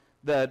month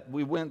that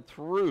we went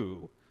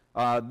through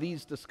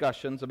these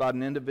discussions about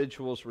an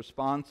individual's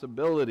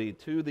responsibility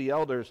to the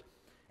elders.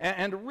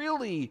 And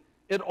really,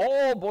 it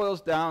all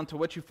boils down to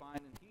what you find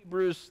in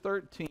Hebrews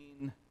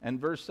 13 and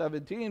verse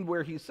 17,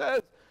 where he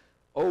says,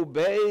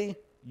 obey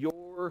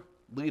your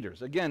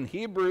leaders. Again,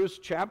 Hebrews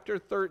chapter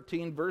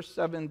 13, verse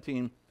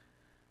 17,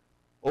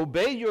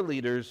 obey your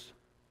leaders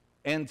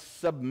and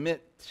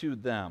submit to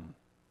them,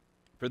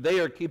 for they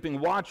are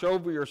keeping watch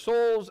over your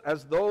souls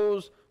as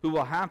those who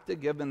will have to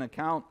give an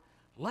account.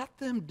 Let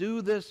them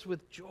do this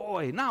with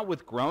joy, not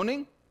with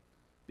groaning,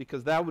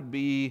 because that would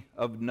be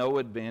of no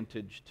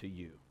advantage to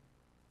you.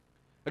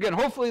 Again,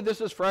 hopefully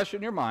this is fresh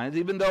in your minds,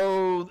 even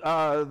though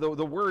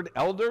the word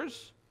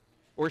elders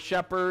or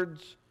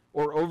shepherds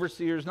or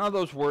overseers, none of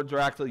those words are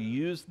actually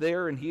used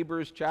there in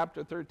Hebrews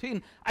chapter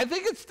 13. I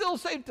think it's still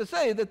safe to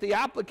say that the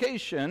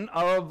application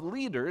of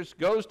leaders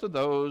goes to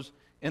those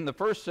in the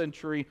first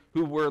century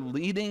who were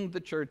leading the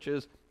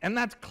churches, and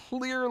that's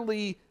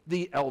clearly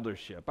the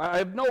eldership. I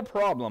have no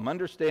problem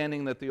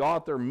understanding that the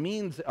author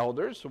means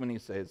elders when he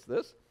says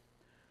this.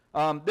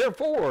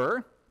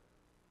 Therefore,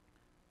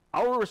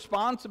 our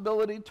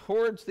responsibility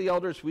towards the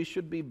elders, we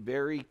should be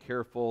very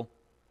careful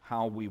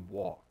how we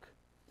walk.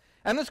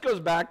 And this goes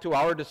back to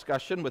our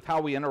discussion with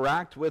how we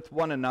interact with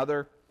one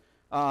another.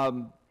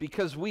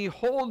 because we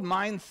hold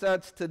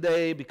mindsets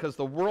today, because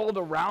the world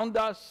around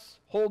us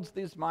holds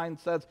these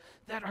mindsets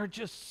that are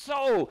just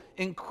so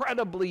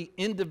incredibly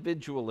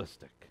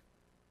individualistic.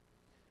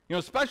 You know,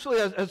 especially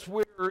as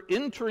we're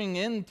entering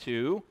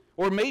into,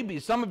 or maybe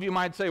some of you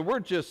might say, we're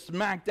just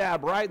smack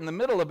dab right in the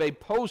middle of a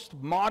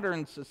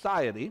postmodern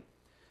society.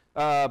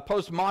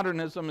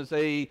 Postmodernism is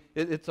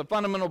it's a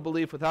fundamental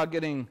belief without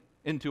getting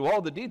into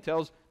all the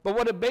details, but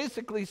what it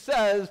basically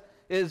says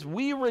is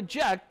we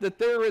reject that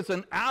there is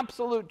an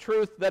absolute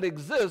truth that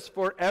exists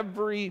for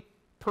every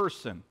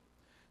person.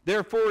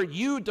 Therefore,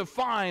 you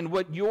define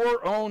what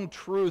your own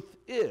truth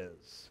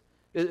is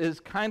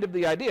kind of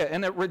the idea.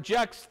 And it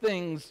rejects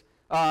things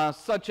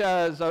such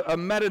as a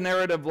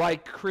meta-narrative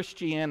like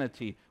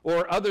Christianity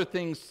or other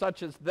things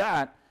such as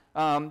that,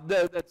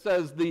 that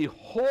says the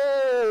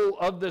whole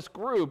of this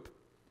group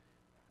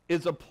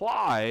is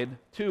applied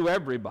to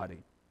everybody.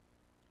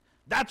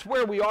 That's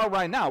where we are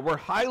right now. We're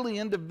highly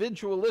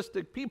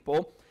individualistic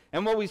people,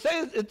 and what we say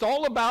is it's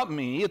all about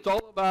me, it's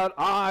all about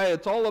I,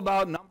 it's all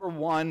about number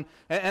one.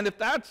 And if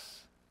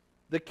that's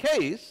the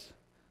case,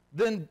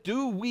 then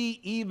do we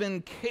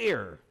even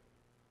care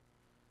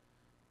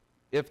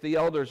if the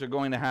elders are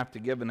going to have to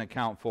give an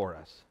account for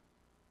us?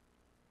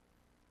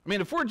 I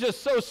mean, if we're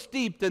just so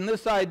steeped in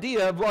this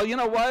idea of, well, you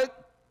know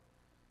what?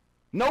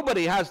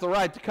 Nobody has the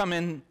right to come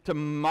into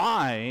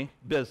my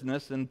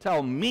business and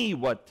tell me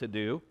what to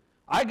do.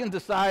 I can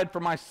decide for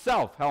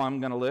myself how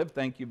I'm going to live.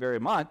 Thank you very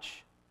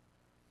much.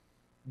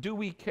 Do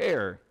we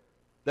care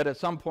that at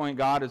some point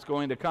God is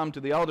going to come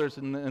to the elders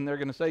and they're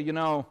going to say, you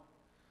know,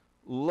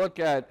 look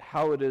at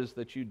how it is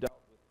that you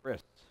dealt with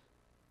Chris,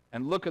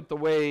 and look at the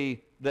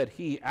way that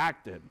he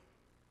acted.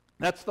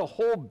 That's the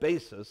whole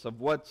basis of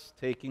what's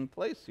taking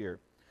place here.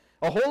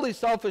 A wholly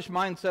selfish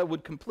mindset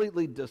would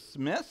completely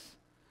dismiss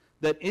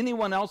that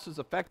anyone else is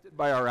affected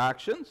by our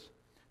actions,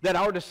 that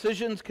our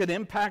decisions could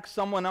impact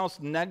someone else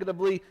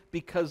negatively,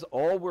 because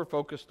all we're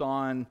focused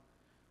on,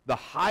 the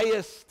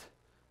highest,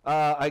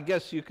 I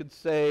guess you could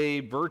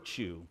say,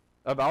 virtue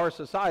of our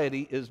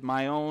society is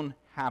my own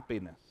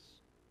happiness,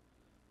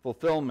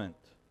 fulfillment,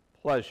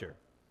 pleasure,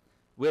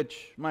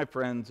 which, my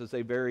friends, is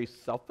a very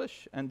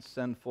selfish and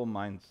sinful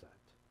mindset.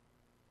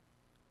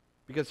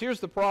 Because here's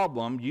the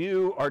problem: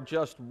 you are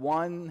just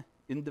one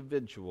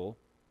individual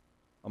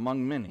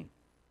among many.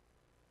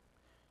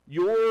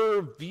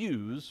 Your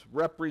views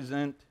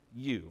represent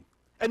you.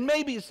 And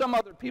maybe some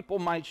other people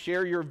might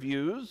share your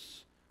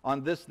views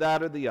on this,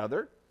 that, or the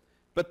other,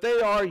 but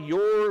they are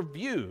your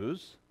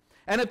views.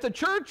 And if the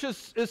church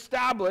is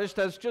established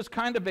as just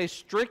kind of a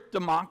strict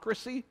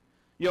democracy,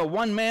 you know,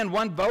 one man,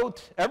 one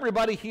vote,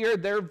 everybody here,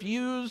 their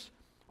views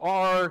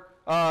are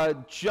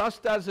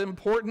just as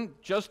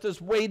important, just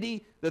as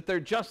weighty, that they're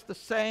just the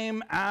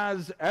same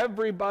as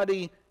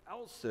everybody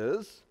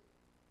else's,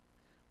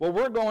 well,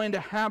 we're going to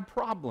have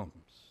problems,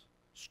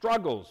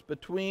 struggles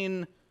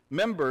between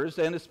members,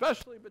 and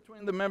especially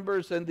between the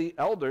members and the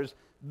elders.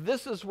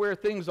 This is where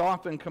things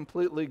often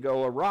completely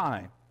go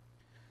awry.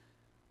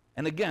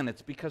 And again,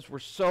 it's because we're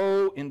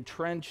so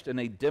entrenched in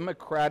a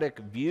democratic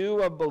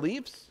view of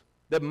beliefs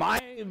that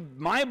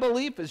my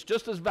belief is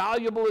just as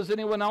valuable as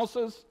anyone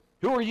else's.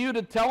 Who are you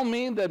to tell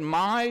me that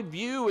my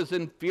view is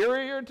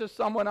inferior to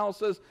someone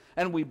else's?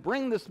 And we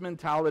bring this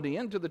mentality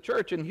into the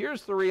church. And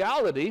here's the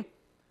reality,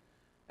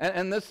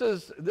 and this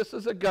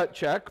is a gut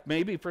check,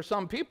 maybe for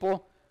some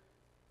people.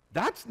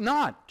 That's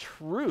not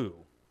true.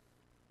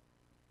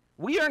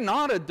 We are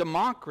not a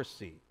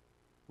democracy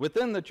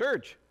within the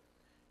church.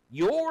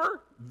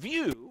 Your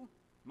view,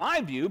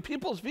 my view,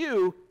 people's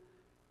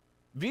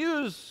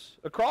views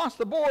across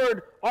the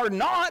board are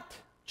not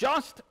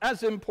just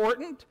as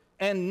important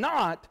and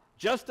not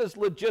just as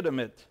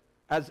legitimate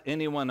as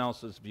anyone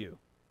else's view.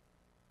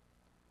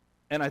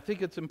 And I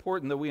think it's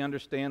important that we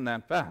understand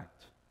that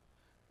fact.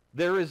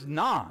 There is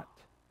not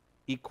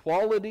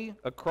equality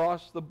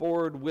across the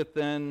board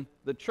within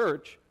the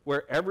church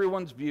where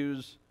everyone's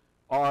views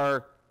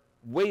are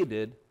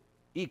weighted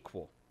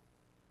equal.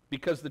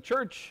 Because the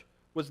church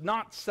was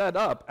not set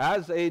up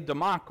as a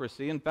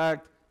democracy. In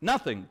fact,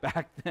 nothing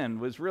back then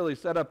was really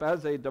set up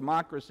as a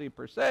democracy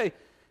per se.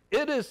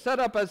 It is set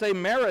up as a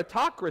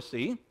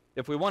meritocracy,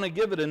 if we want to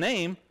give it a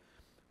name,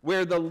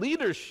 where the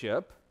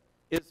leadership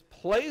is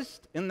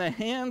placed in the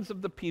hands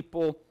of the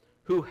people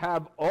who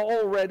have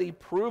already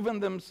proven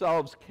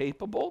themselves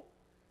capable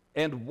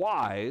and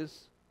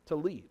wise to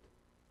lead.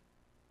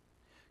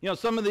 You know,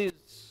 some of these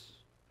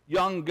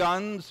young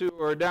guns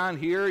who are down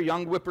here,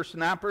 young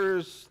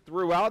whippersnappers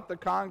throughout the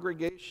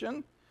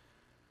congregation,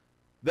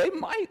 they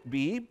might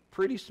be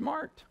pretty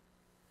smart.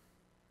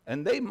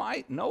 And they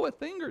might know a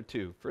thing or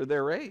two for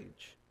their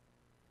age.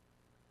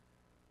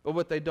 But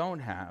what they don't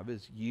have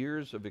is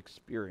years of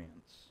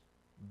experience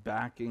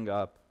backing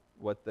up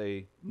what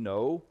they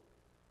know,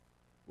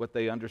 what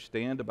they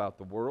understand about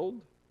the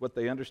world, what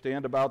they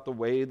understand about the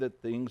way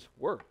that things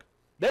work.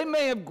 They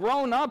may have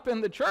grown up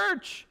in the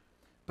church,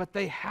 but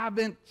they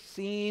haven't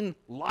seen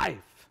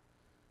life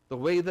the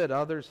way that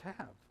others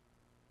have.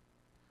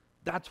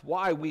 That's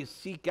why we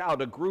seek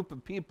out a group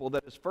of people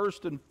that is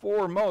first and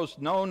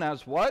foremost known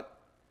as what?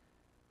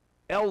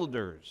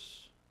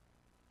 Elders.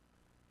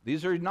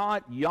 These are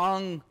not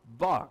young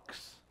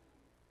bucks.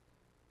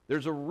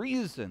 There's a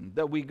reason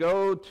that we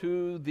go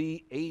to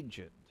the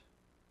aged,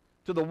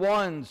 to the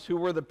ones who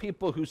were the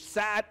people who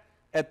sat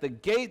at the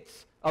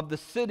gates of the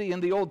city in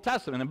the Old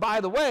Testament. And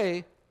by the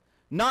way,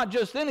 not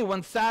just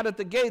anyone sat at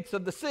the gates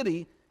of the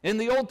city in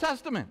the Old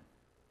Testament.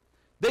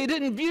 They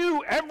didn't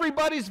view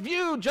everybody's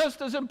view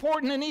just as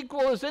important and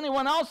equal as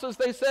anyone else's.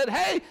 They said,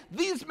 hey,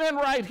 these men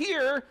right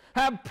here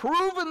have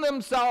proven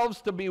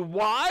themselves to be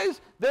wise.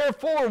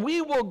 Therefore,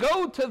 we will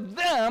go to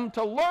them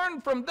to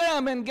learn from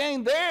them and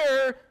gain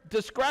their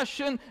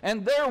discretion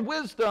and their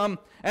wisdom.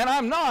 And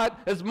I'm not,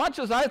 as much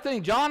as I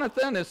think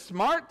Jonathan is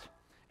smart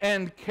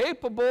and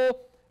capable,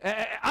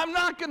 I'm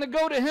not going to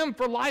go to him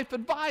for life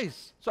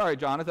advice. Sorry,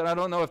 Jonathan, I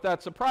don't know if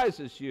that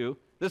surprises you.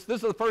 This is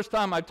the first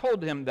time I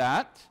told him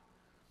that.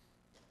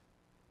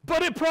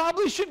 But it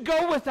probably should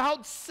go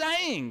without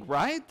saying,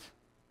 right?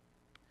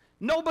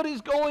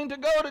 Nobody's going to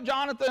go to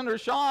Jonathan or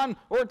Sean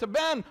or to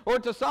Ben or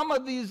to some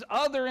of these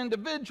other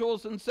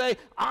individuals and say,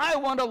 I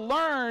want to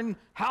learn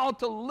how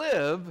to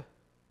live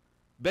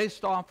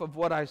based off of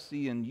what I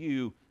see in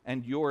you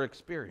and your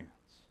experience.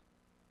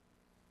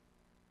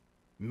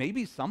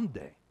 Maybe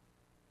someday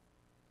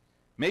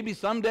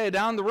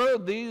down the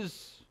road,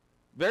 these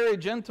very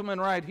gentlemen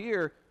right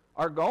here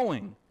are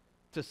going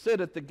to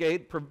sit at the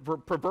gate,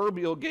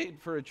 proverbial gate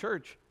for a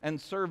church, and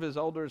serve as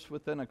elders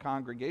within a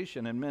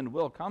congregation, and men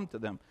will come to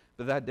them.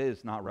 But that day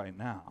is not right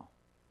now.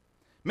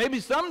 Maybe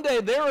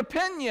someday their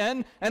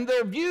opinion and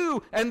their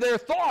view and their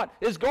thought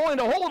is going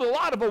to hold a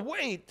lot of a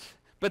weight,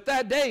 but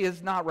that day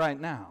is not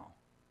right now,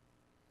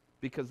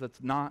 because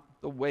that's not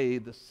the way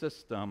the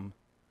system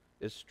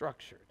is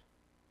structured.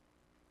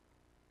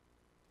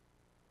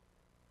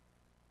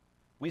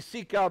 We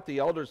seek out the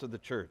elders of the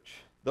church,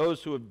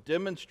 those who have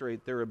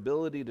demonstrated their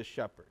ability to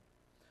shepherd,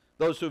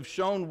 those who have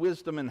shown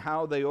wisdom in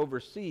how they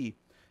oversee.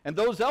 And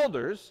those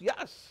elders,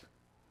 yes,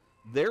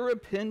 their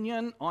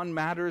opinion on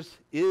matters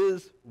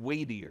is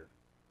weightier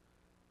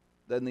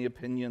than the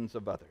opinions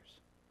of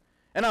others.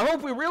 And I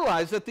hope we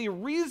realize that the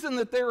reason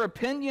that their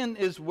opinion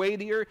is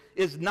weightier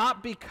is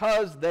not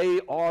because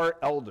they are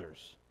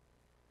elders.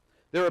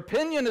 Their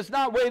opinion is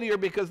not weightier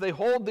because they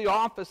hold the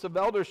office of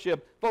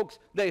eldership. Folks,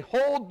 they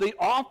hold the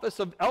office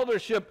of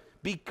eldership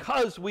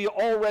because we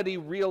already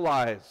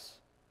realize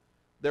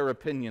their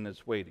opinion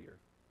is weightier.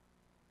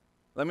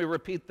 Let me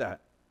repeat that.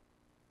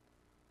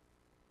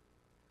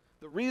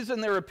 The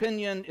reason their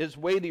opinion is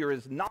weightier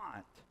is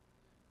not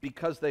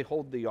because they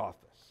hold the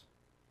office.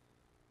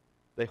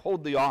 They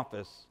hold the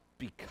office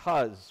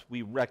because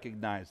we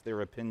recognize their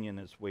opinion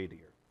is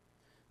weightier.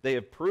 They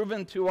have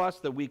proven to us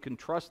that we can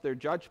trust their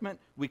judgment,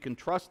 we can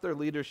trust their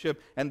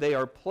leadership, and they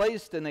are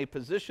placed in a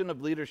position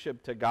of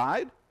leadership to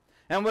guide.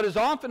 And what is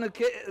often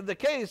the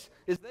case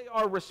is they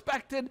are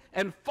respected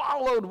and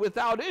followed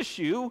without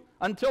issue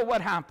until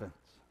what happens?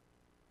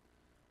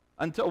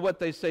 Until what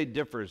they say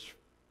differs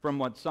from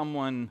what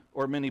someone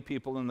or many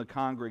people in the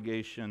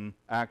congregation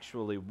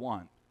actually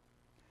want.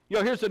 You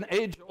know, here's an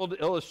age-old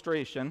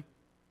illustration,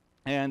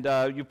 and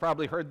you've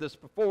probably heard this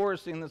before,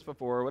 seen this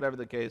before, whatever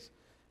the case.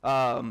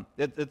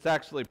 It's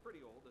actually pretty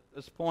old at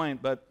this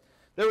point, but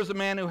there was a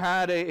man who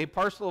had a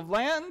parcel of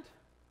land,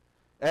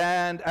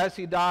 and as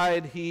he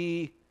died,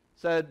 he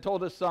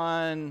told his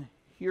son,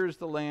 here's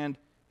the land,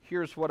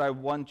 here's what I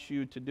want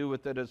you to do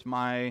with it as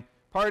my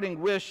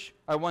parting wish.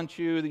 I want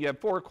you have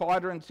 4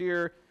 quadrants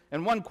here,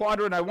 and 1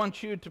 quadrant I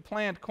want you to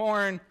plant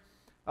corn.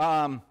 They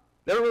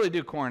don't really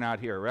do corn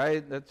out here,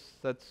 right?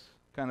 That's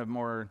kind of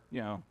more,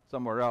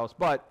 somewhere else.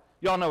 But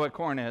y'all know what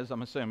corn is,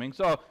 I'm assuming.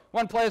 So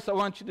one place I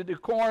want you to do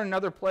corn,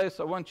 another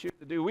place I want you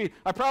to do wheat.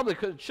 I probably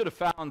should have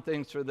found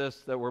things for this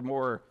that were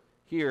more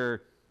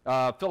here,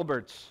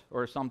 filberts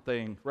or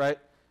something, right?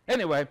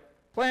 Anyway,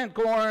 plant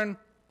corn,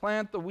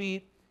 plant the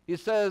wheat. He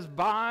says,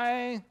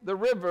 by the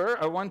river,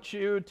 I want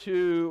you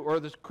to, or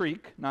this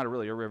creek, not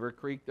really a river,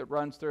 creek that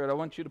runs through it, I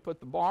want you to put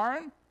the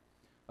barn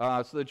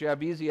so that you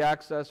have easy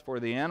access for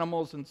the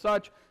animals and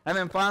such. And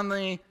then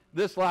finally,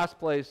 this last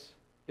place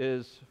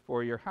is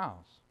for your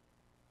house.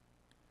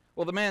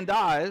 Well, the man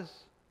dies,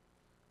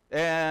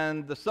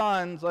 and the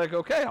son's like,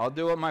 okay, I'll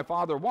do what my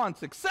father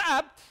wants,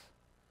 except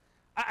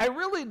I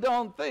really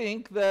don't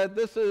think that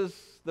this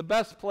is the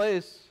best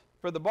place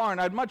for the barn.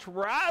 I'd much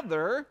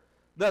rather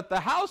that the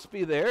house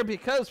be there,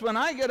 because when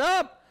I get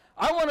up,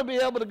 I want to be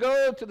able to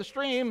go to the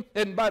stream.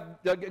 And but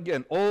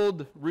again,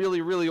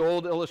 really, really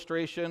old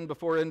illustration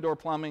before indoor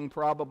plumbing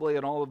probably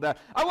and all of that.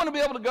 I want to be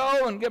able to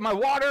go and get my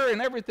water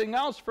and everything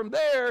else from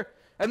there,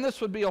 and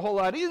this would be a whole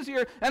lot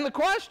easier. And the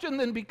question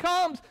then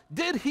becomes,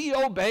 did he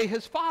obey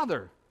his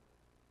father?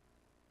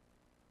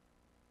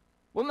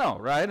 Well, no,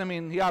 right? I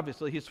mean,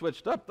 he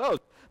switched up those.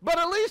 But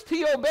at least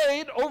he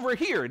obeyed over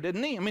here,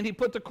 didn't he? I mean, he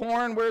put the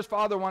corn where his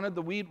father wanted,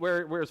 the wheat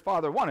where his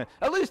father wanted.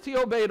 At least he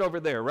obeyed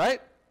over there,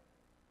 right?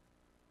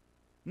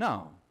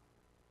 No,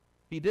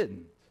 he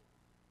didn't.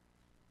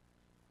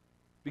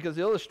 Because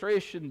the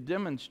illustration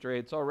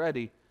demonstrates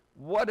already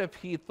what if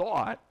he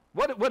thought,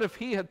 what if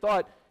he had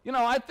thought,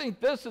 I think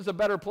this is a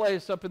better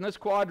place up in this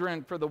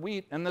quadrant for the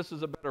wheat, and this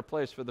is a better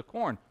place for the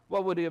corn?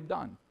 What would he have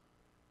done?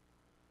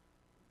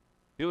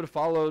 He would have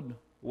followed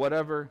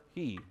whatever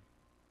he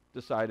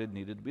decided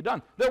needed to be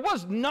done. There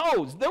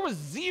was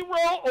zero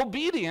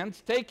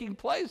obedience taking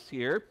place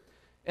here.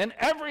 In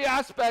every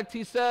aspect,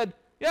 he said,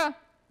 yeah,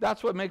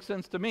 that's what makes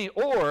sense to me,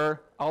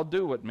 or I'll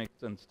do what makes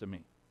sense to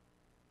me.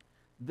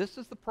 This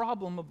is the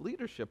problem of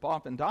leadership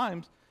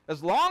oftentimes.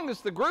 As long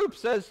as the group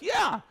says,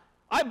 yeah,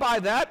 I buy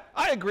that,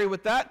 I agree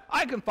with that,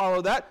 I can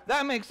follow that,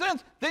 that makes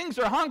sense, things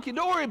are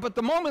hunky-dory, but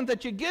the moment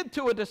that you get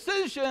to a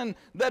decision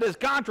that is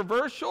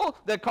controversial,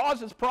 that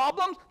causes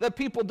problems, that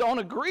people don't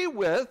agree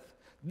with,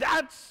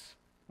 that's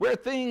where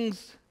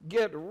things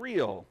get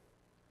real.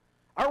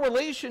 Our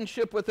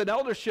relationship with an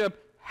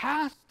eldership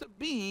has to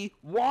be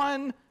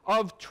one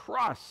of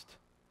trust.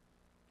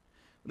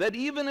 That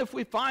even if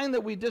we find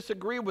that we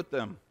disagree with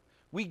them,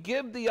 we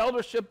give the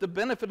eldership the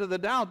benefit of the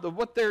doubt that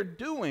what they're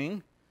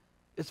doing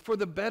is for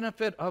the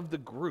benefit of the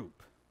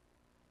group,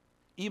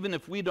 even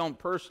if we don't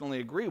personally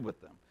agree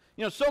with them.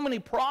 So many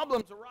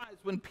problems arise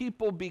when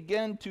people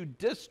begin to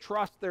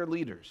distrust their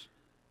leaders.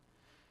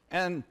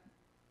 And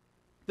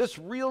this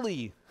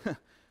really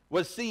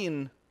was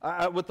seen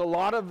with a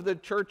lot of the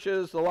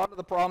churches, a lot of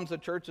the problems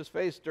that churches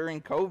faced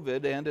during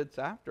COVID and its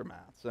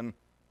aftermaths. And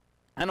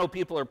I know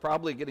people are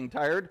probably getting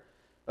tired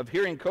of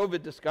hearing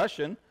COVID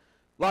discussion.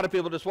 A lot of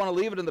people just want to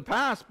leave it in the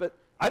past, but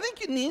I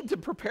think you need to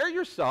prepare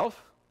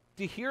yourself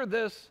to hear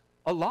this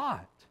a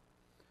lot.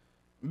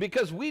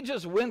 Because we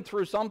just went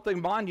through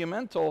something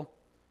monumental,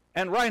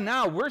 and right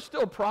now we're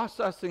still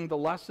processing the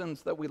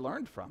lessons that we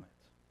learned from it.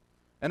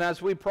 And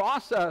as we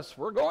process,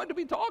 we're going to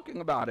be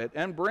talking about it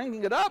and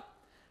bringing it up.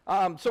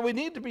 So we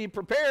need to be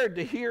prepared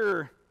to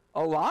hear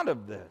a lot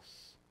of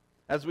this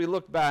as we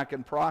look back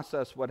and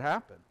process what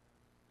happened.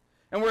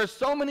 And where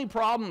so many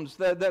problems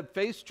that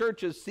face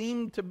churches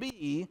seem to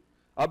be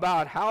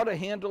about how to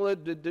handle it,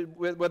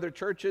 whether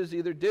churches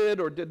either did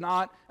or did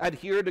not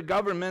adhere to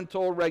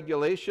governmental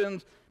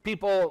regulations,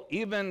 people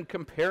even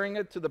comparing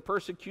it to the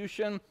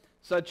persecution,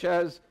 such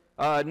as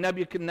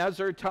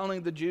Nebuchadnezzar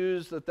telling the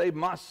Jews that they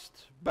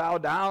must bow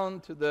down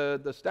to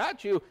the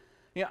statue.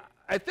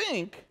 I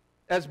think,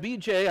 as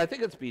BJ, I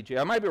think it's BJ,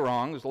 I might be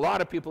wrong, there's a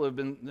lot of people who have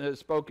been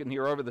spoken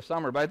here over the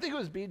summer, but I think it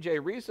was BJ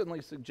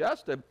recently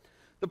suggested,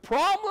 the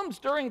problems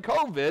during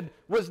COVID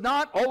was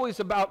not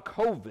always about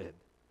COVID.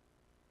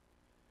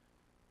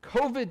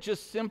 COVID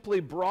just simply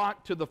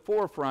brought to the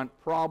forefront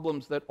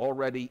problems that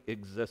already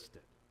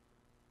existed.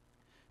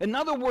 In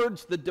other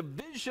words, the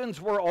divisions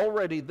were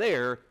already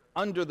there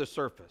under the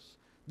surface.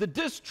 The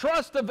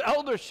distrust of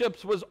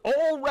elderships was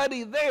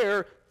already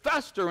there,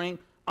 festering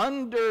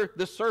under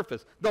the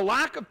surface. The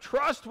lack of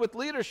trust with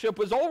leadership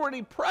was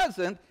already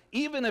present,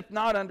 even if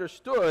not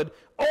understood.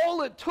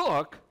 All it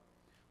took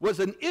was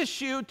an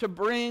issue to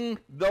bring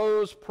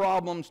those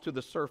problems to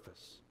the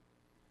surface.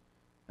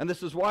 And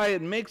this is why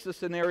it makes the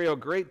scenario a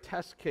great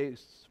test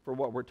case for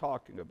what we're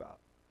talking about.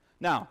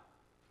 Now,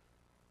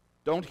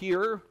 don't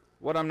hear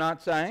what I'm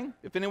not saying.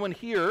 If anyone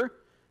here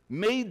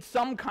made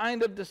some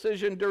kind of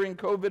decision during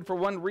COVID for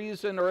one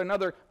reason or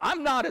another,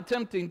 I'm not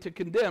attempting to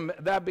condemn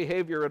that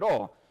behavior at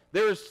all.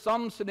 There's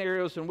some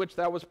scenarios in which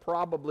that was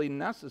probably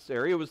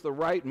necessary. It was the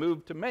right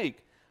move to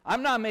make.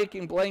 I'm not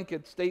making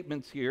blanket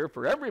statements here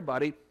for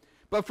everybody,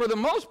 but for the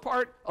most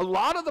part, a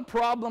lot of the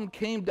problem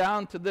came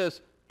down to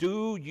this: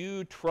 do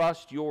you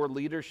trust your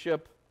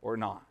leadership or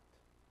not?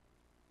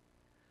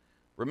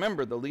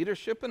 Remember, the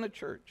leadership in a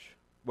church,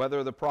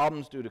 whether the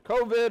problem's due to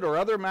COVID or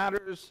other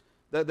matters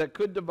that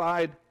could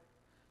divide,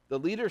 the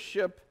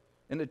leadership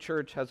in the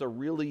church has a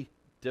really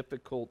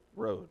difficult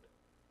road,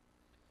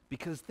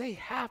 because they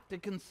have to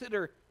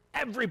consider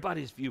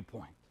everybody's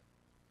viewpoint.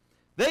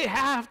 They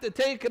have to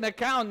take into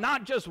account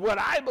not just what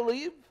I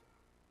believe,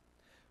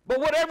 but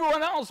what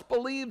everyone else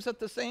believes at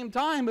the same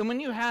time. And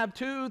when you have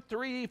 2,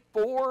 3,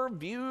 4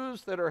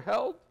 views that are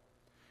held,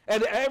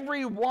 and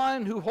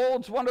everyone who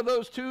holds one of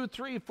those 2,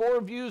 3,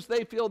 4 views,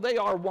 they feel they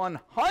are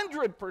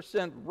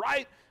 100%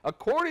 right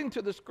according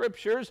to the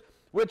scriptures,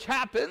 which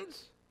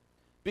happens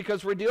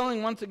because we're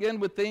dealing once again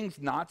with things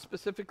not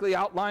specifically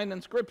outlined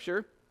in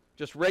scripture,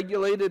 just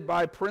regulated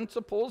by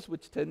principles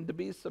which tend to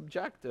be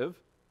subjective.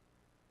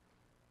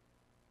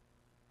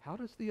 How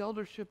does the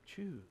eldership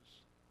choose?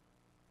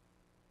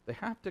 They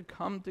have to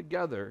come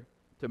together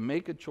to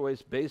make a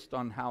choice based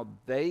on how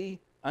they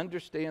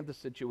understand the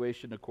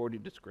situation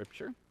according to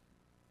Scripture.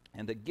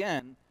 And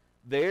again,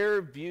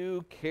 their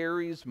view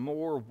carries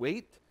more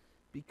weight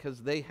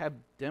because they have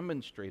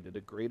demonstrated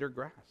a greater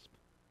grasp.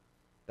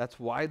 That's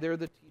why they're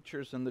the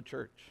teachers in the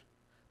church.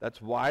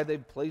 That's why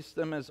they've placed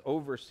them as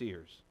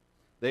overseers.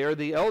 They are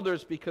the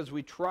elders because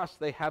we trust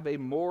they have a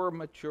more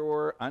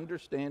mature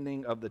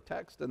understanding of the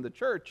text in the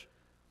church.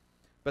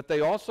 But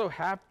they also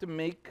have to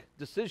make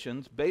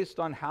decisions based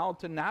on how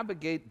to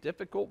navigate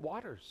difficult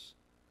waters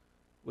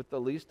with the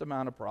least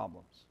amount of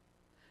problems.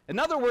 In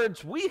other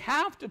words, we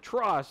have to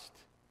trust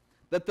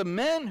that the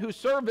men who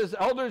serve as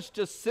elders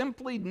just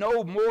simply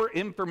know more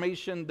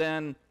information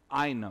than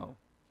I know,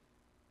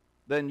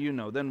 then you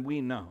know, then we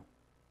know.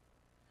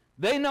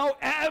 They know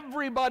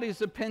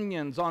everybody's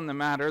opinions on the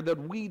matter that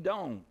we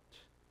don't,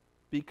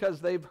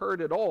 because they've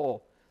heard it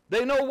all.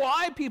 They know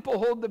why people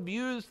hold the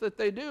views that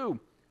they do.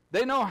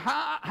 They know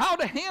how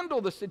to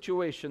handle the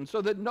situation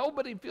so that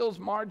nobody feels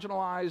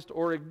marginalized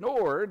or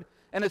ignored.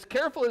 And as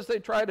careful as they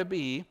try to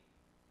be,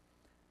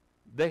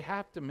 they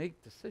have to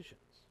make decisions.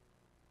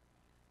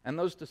 And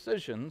those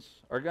decisions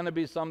are going to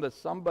be some that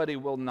somebody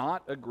will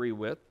not agree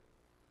with.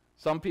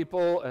 Some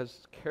people,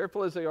 as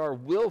careful as they are,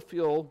 will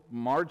feel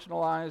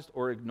marginalized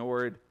or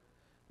ignored,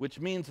 which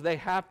means they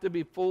have to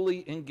be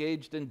fully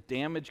engaged in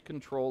damage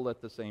control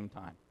at the same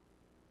time.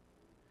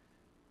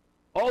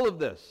 All of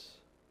this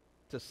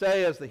to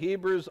say, as the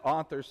Hebrews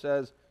author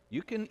says,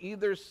 you can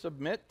either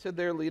submit to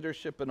their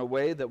leadership in a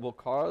way that will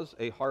cause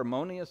a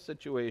harmonious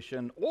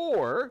situation,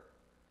 or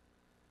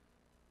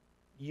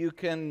you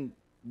can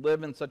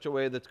live in such a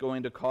way that's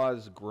going to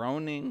cause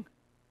groaning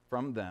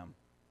from them,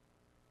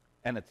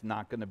 and it's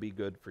not going to be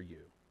good for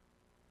you.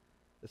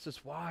 This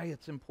is why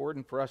it's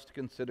important for us to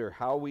consider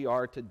how we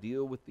are to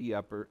deal with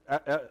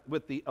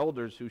the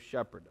elders who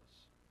shepherd us.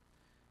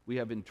 We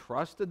have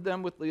entrusted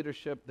them with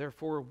leadership,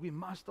 therefore we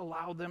must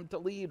allow them to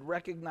lead,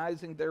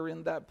 recognizing they're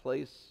in that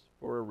place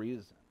for a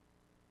reason.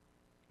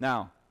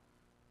 Now,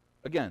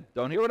 again,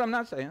 don't hear what I'm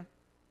not saying.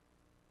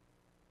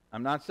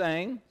 I'm not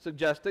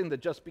suggesting that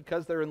just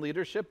because they're in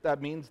leadership,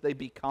 that means they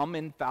become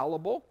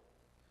infallible,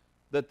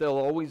 that they'll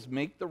always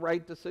make the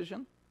right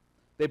decision.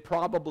 They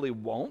probably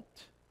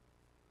won't,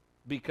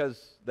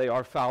 because they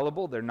are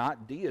fallible, they're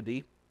not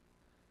deity.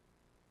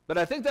 But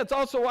I think that's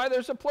also why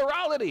there's a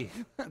plurality.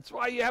 That's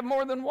why you have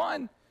more than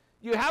one.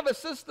 You have a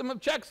system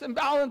of checks and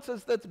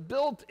balances that's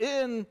built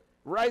in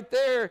right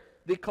there.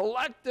 The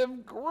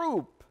collective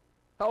group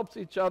helps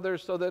each other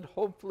so that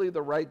hopefully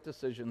the right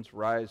decisions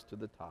rise to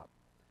the top.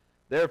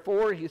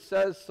 Therefore, he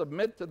says,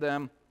 submit to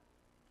them,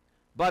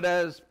 but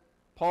as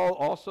Paul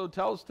also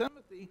tells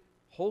Timothy,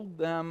 hold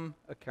them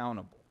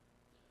accountable.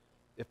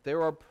 If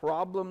there are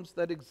problems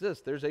that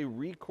exist, there's a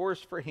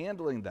recourse for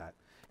handling that.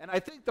 And I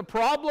think the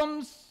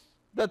problems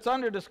that's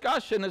under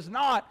discussion is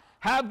not,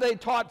 have they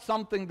taught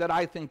something that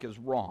I think is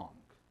wrong?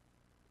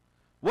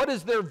 What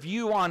is their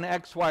view on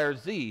X, Y, or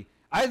Z?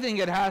 I think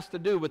it has to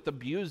do with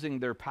abusing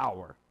their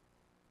power.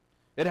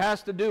 It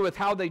has to do with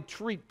how they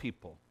treat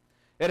people.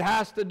 It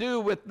has to do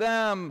with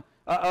them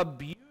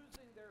abusing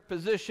their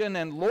position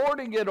and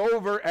lording it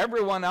over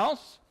everyone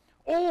else,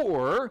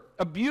 or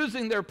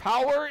abusing their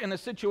power in a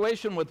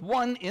situation with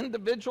one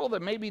individual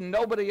that maybe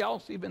nobody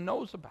else even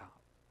knows about.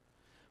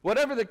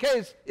 Whatever the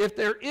case, if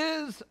there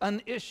is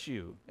an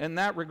issue in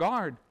that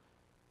regard,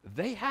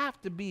 they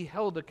have to be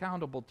held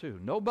accountable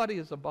too. Nobody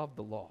is above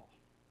the law.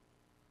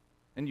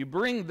 And you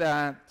bring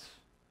that,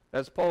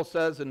 as Paul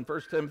says in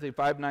 1 Timothy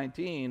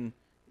 5:19,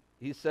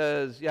 he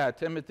says, yeah,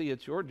 Timothy,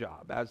 it's your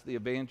job as the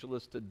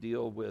evangelist to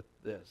deal with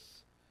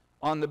this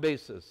on the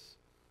basis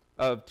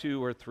of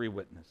 2 or 3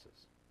 witnesses.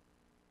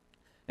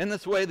 In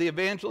this way, the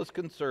evangelist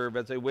can serve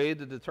as a way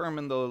to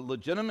determine the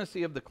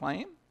legitimacy of the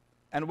claim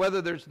and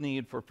whether there's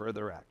need for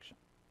further action.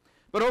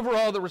 But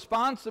overall, the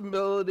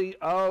responsibility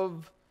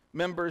of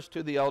members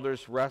to the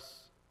elders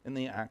rests in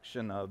the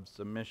action of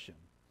submission.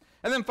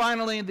 And then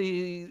finally,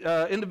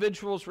 the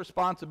individual's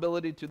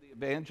responsibility to the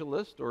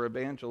evangelist or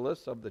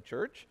evangelists of the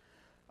church.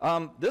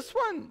 This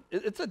one,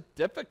 it's a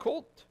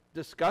difficult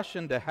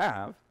discussion to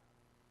have,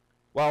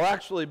 while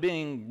actually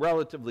being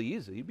relatively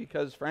easy,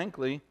 because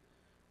frankly,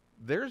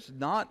 there's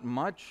not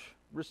much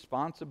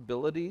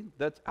responsibility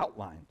that's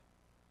outlined.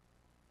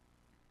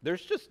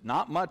 There's just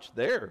not much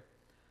there.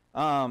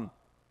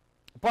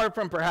 Apart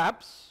from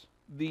perhaps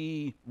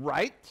the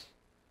right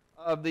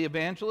of the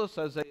evangelist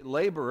as a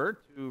laborer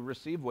to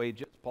receive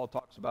wages. Paul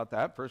talks about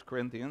that, 1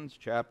 Corinthians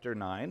chapter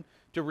 9,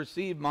 to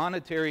receive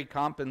monetary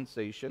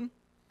compensation.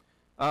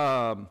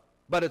 But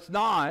it's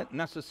not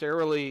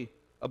necessarily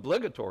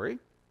obligatory.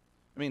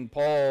 I mean,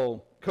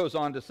 Paul goes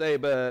on to say,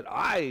 but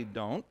I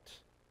don't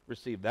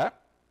receive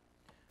that.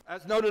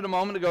 As noted a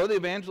moment ago, the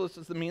evangelist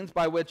is the means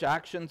by which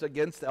actions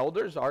against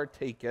elders are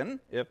taken,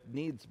 if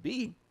needs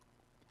be.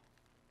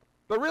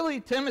 But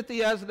really,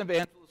 Timothy, as an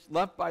evangelist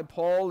left by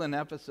Paul in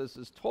Ephesus,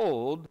 is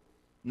told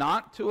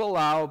not to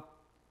allow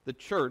the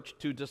church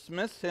to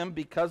dismiss him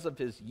because of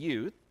his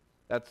youth.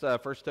 That's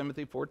 1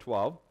 Timothy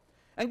 4:12.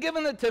 And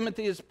given that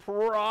Timothy is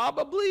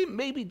probably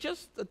maybe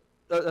just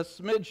a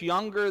smidge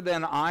younger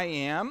than I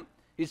am,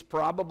 he's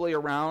probably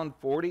around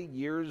 40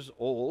 years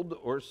old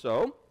or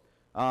so,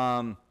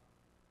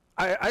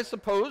 I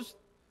suppose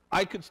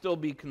I could still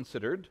be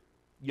considered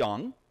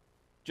young,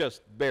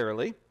 just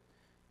barely,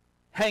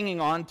 hanging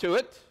on to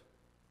it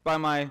by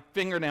my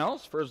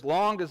fingernails for as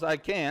long as I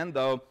can,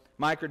 though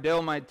Mike or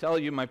Dale might tell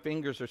you my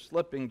fingers are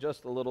slipping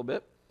just a little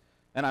bit,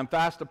 and I'm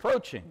fast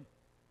approaching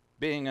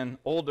being an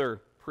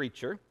older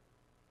preacher.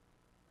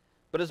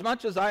 But as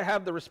much as I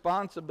have the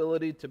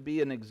responsibility to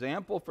be an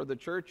example for the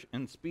church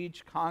in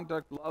speech,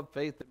 conduct, love,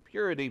 faith, and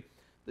purity,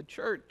 the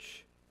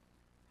church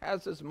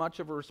has as much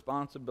of a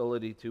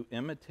responsibility to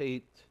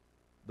imitate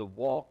the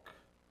walk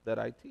that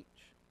I teach.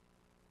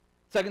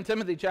 2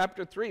 Timothy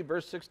chapter 3,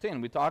 verse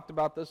 16. We talked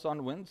about this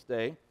on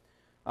Wednesday.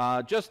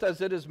 Just as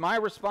it is my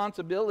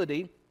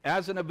responsibility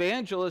as an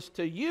evangelist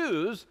to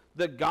use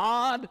the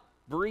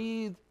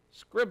God-breathed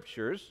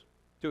Scriptures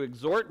to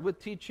exhort with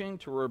teaching,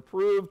 to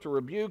reprove, to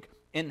rebuke,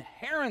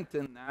 inherent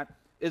in that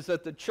is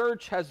that the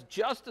church has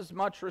just as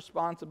much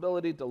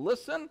responsibility to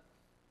listen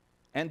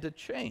and to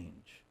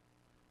change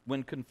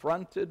when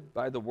confronted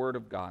by the Word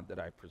of God that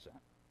I present.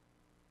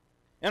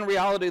 In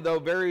reality, though,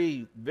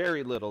 very,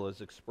 very little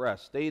is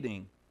expressed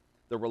stating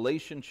the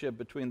relationship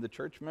between the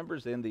church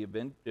members and the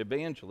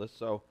evangelists,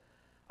 so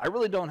I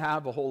really don't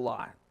have a whole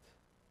lot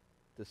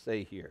to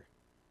say here.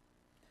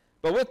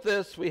 But with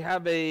this, we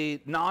have a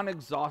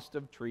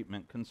non-exhaustive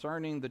treatment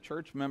concerning the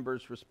church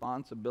members'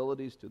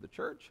 responsibilities to the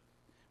church,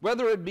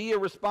 whether it be a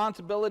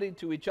responsibility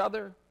to each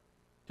other,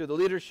 to the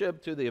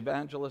leadership, to the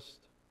evangelist.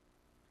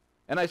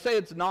 And I say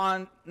it's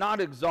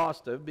not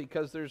exhaustive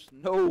because there's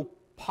no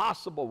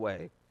possible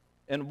way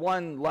in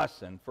one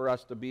lesson for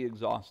us to be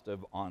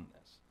exhaustive on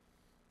this.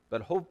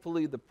 But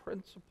hopefully the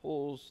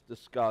principles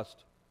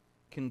discussed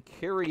can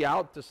carry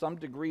out to some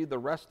degree the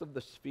rest of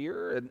the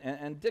sphere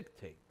and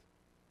dictate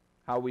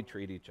how we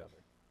treat each other.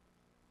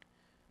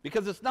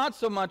 Because it's not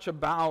so much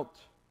about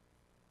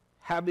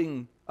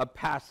having a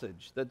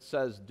passage that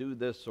says do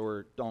this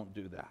or don't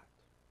do that.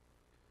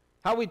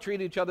 How we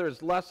treat each other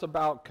is less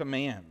about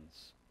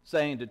commands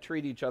saying to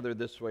treat each other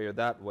this way or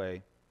that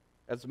way,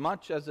 as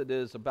much as it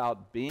is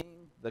about being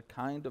the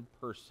kind of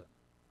person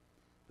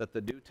that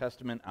the New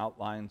Testament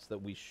outlines that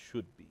we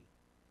should be,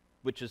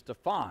 which is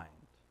defined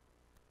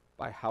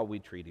by how we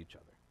treat each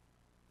other.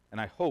 And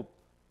I hope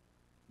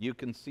you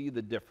can see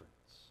the difference.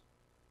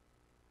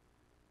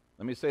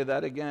 Let me say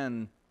that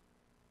again.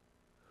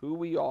 Who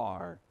we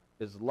are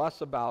is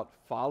less about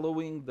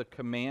following the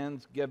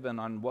commands given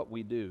on what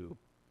we do,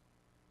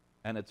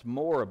 and it's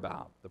more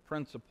about the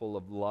principle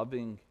of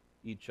loving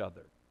each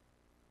other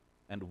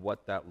and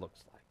what that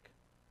looks like.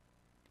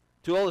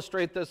 To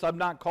illustrate this, I'm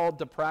not called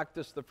to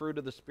practice the fruit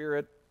of the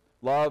Spirit: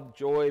 love,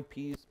 joy,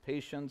 peace,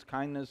 patience,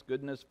 kindness,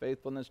 goodness,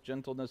 faithfulness,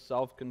 gentleness,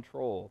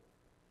 self-control.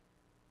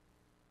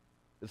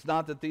 It's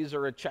not that these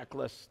are a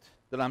checklist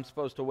that I'm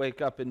supposed to wake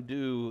up and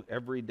do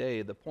every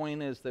day. The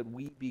point is that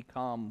we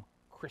become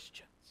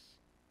Christians.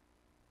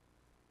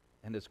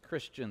 And as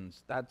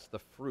Christians, that's the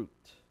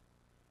fruit.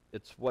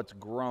 It's what's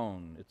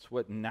grown. It's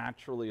what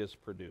naturally is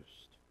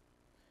produced.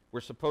 We're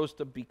supposed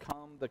to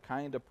become the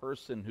kind of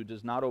person who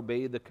does not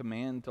obey the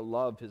command to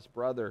love his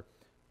brother,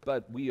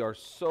 but we are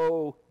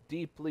so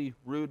deeply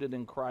rooted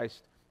in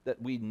Christ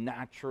that we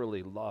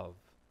naturally love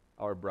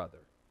our brother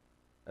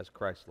as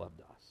Christ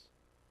loved us.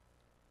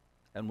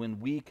 And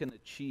when we can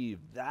achieve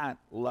that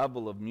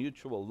level of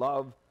mutual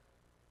love,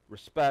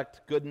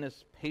 respect,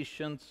 goodness,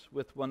 patience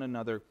with one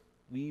another,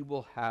 we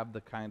will have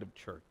the kind of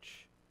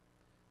church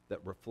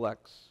that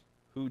reflects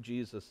who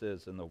Jesus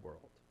is in the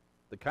world.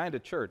 The kind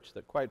of church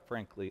that, quite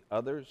frankly,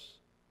 others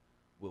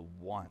will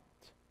want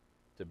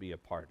to be a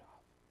part of.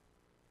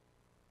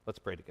 Let's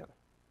pray together.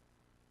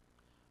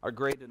 Our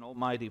great and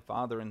almighty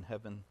Father in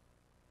heaven,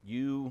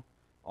 you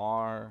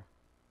are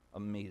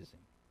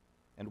amazing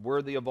and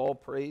worthy of all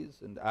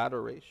praise and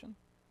adoration.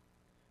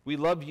 We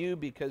love you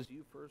because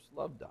you first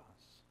loved us,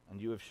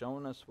 and you have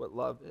shown us what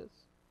love is.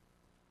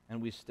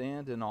 And we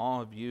stand in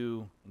awe of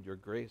you and your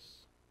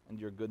grace and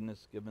your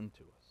goodness given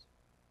to us.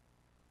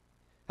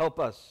 Help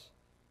us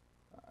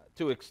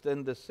to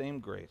extend the same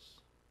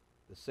grace,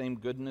 the same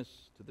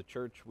goodness to the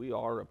church we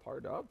are a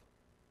part of,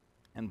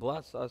 and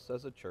bless us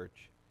as a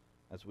church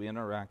as we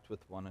interact with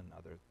one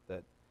another,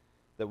 that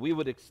we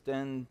would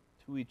extend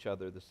to each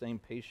other the same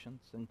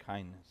patience and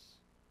kindness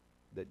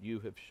that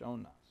you have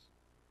shown us,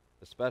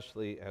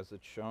 especially as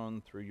it's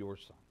shown through your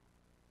Son.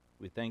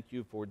 We thank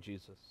you for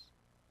Jesus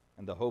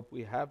and the hope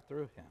we have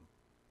through him.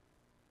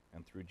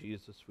 And through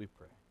Jesus we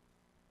pray.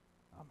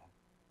 Amen.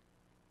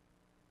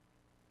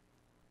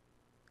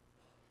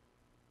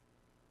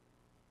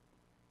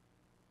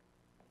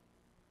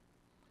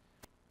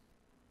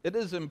 It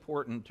is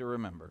important to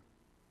remember,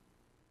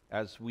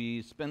 as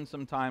we spend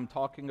some time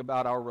talking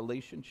about our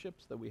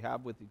relationships that we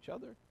have with each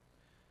other,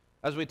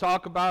 as we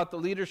talk about the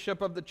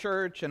leadership of the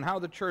church and how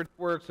the church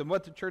works and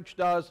what the church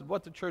does and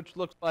what the church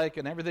looks like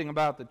and everything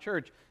about the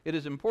church, it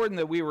is important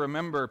that we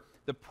remember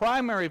the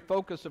primary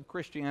focus of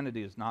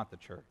Christianity is not the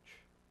church.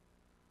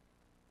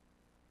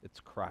 It's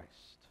Christ.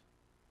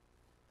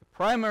 The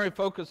primary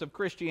focus of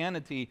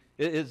Christianity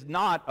is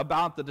not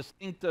about the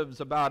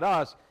distinctives about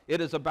us. It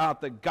is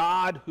about the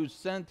God who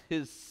sent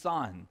his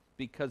Son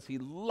because he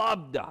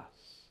loved us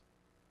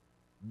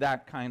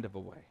that kind of a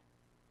way.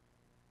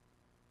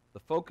 The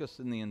focus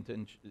and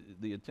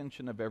the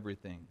attention of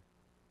everything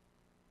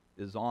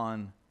is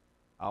on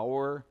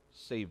our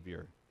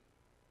Savior,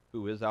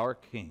 who is our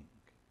King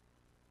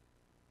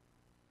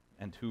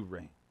and who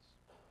reigns.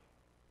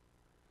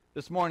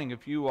 This morning,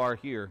 if you are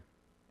here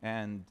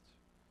and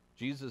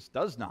Jesus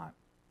does not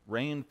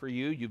reign for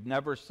you, you've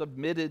never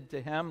submitted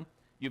to him,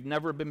 you've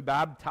never been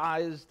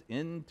baptized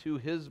into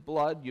his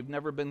blood, you've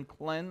never been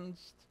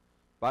cleansed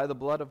by the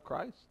blood of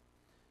Christ,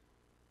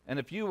 And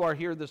if you are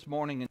here this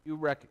morning and you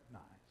recognize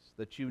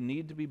that you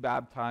need to be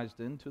baptized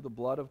into the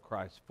blood of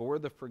Christ for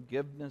the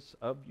forgiveness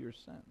of your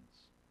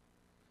sins,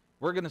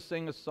 we're going to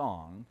sing a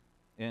song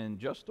in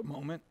just a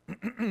moment.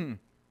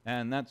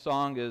 And that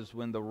song is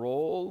When the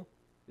Roll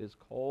is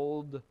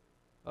Called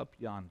Up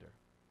Yonder.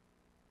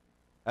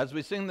 As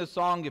we sing this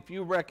song, if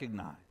you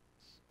recognize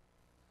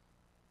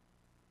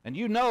and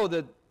you know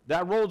that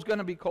that roll's going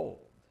to be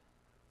cold,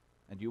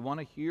 and you want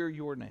to hear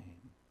your name,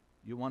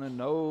 you want to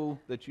know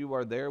that you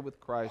are there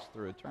with Christ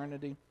through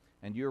eternity,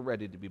 and you're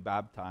ready to be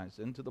baptized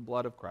into the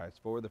blood of Christ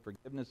for the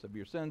forgiveness of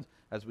your sins,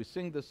 as we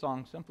sing this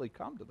song, simply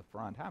come to the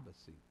front, have a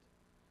seat,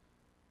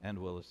 and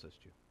we'll assist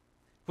you.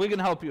 If we can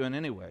help you in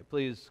any way,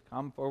 please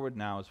come forward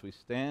now as we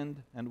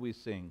stand and we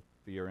sing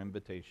for your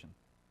invitation.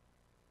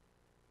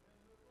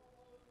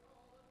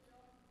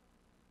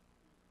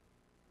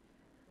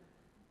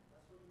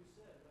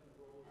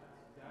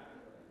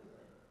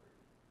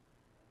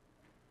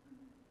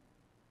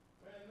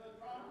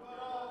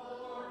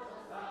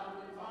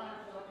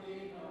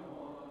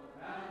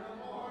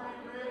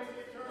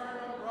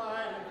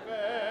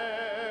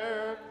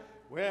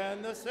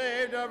 The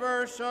saved of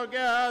earth shall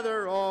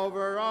gather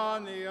over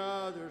on the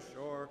other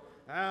shore,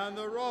 and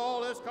the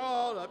roll is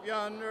called up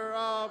yonder,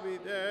 I'll be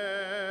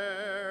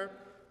there.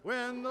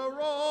 When the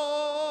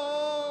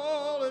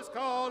roll is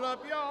called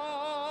up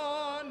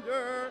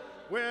yonder,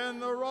 when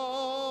the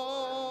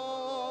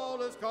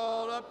roll is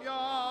called up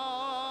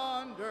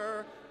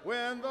yonder,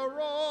 when the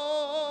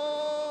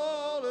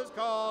roll is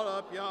called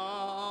up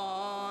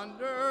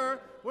yonder,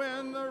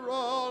 when the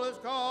roll is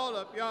called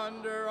up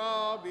yonder,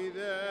 I'll be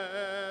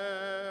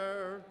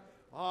there.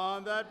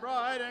 On that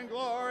bright and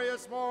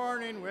glorious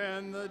morning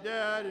when the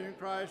dead in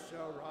Christ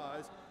shall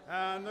rise,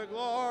 and the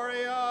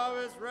glory of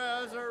his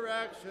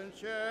resurrection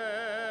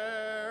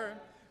share,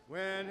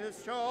 when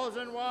his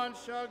chosen ones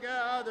shall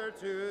gather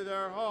to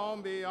their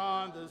home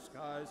beyond the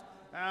skies,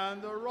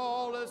 and the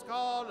roll is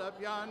called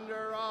up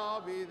yonder,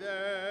 I'll be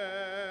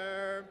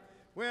there.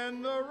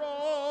 When the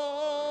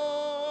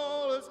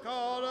roll is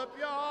called up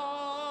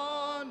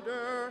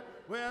yonder,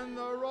 when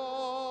the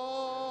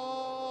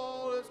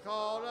roll is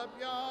called up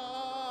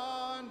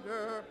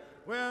yonder,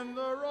 when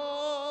the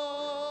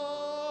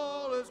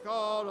roll is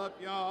called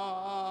up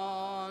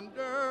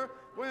yonder,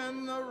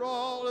 when the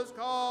roll is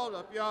called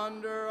up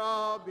yonder,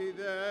 I'll be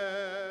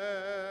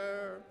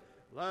there.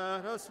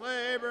 Let us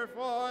labor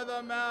for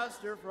the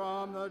Master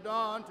from the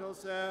dawn till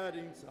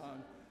setting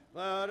sun.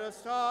 Let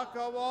us talk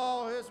of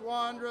all his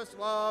wondrous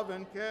love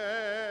and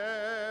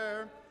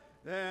care.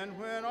 Then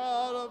when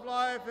all of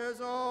life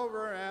is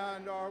over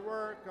and our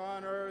work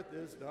on earth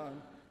is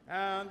done,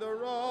 and the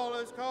roll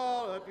is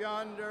called up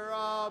yonder,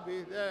 I'll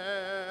be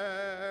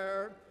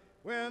there.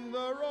 When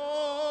the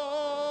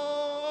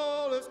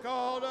roll is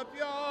called up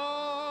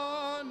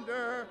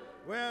yonder,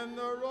 when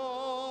the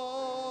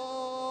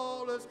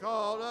roll is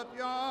called up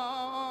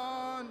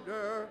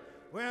yonder,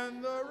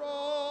 when the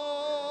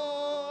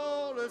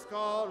roll is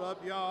called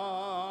up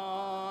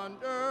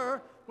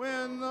yonder,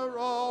 when the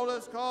roll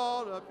is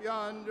called up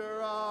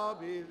yonder, I'll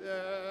be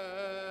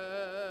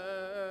there.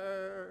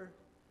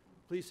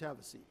 Please have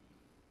a seat.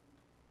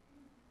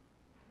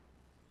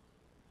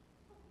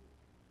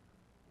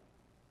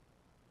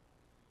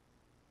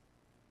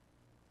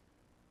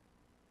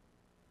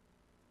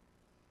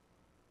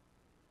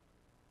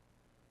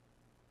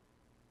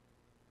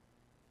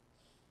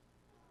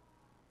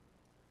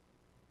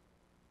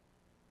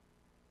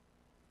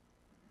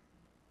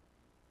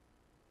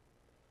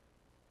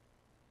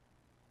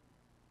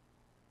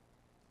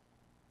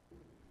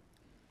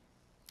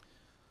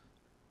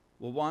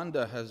 Well,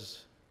 Wanda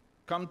has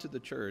come to the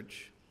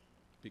church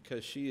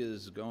because she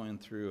is going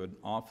through an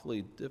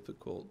awfully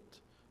difficult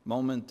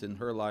moment in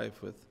her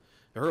life with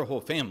her whole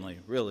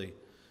family, really.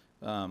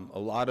 A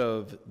lot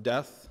of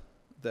death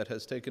that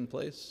has taken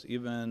place,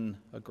 even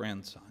a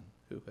grandson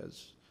who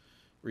has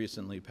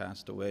recently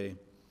passed away.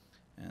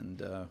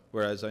 And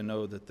whereas I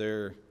know that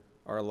there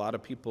are a lot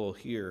of people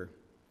here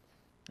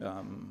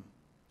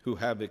who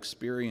have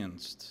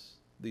experienced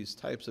these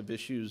types of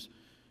issues,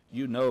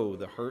 you know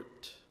the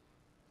hurt.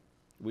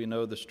 We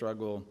know the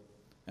struggle,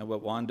 and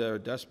what Wanda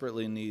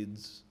desperately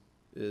needs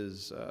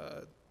is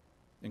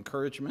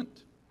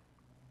encouragement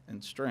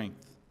and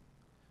strength.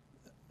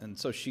 And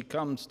so she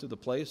comes to the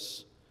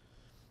place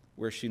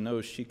where she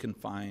knows she can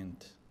find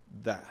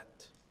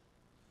that,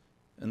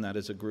 and that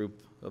is a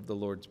group of the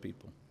Lord's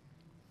people.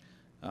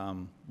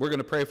 We're going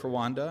to pray for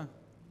Wanda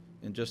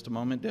in just a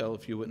moment. Dale,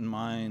 if you wouldn't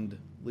mind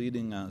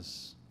leading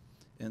us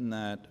in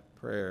that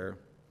prayer.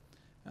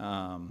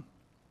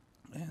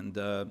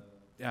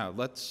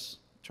 Let's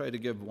try to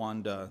give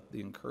Wanda the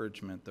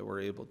encouragement that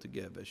we're able to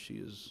give as she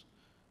is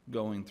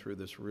going through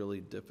this really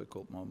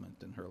difficult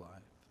moment in her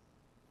life.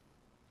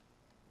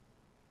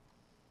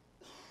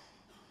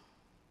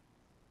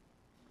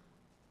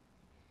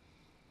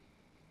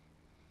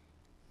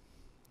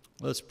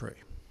 Let's pray.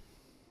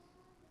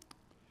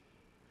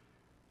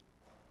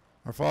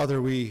 Our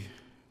Father, we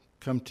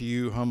come to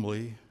you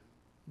humbly.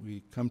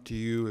 We come to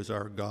you as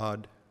our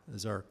God,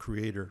 as our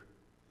Creator.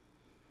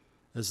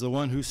 as the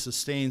one who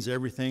sustains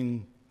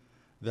everything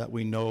that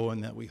we know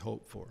and that we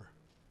hope for.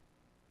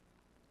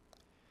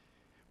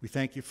 We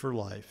thank you for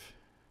life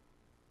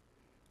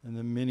and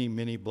the many,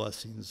 many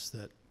blessings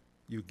that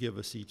you give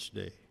us each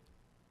day.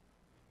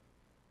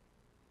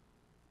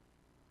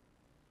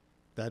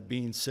 That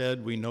being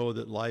said, we know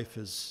that life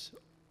is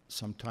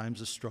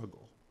sometimes a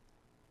struggle,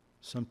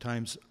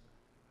 sometimes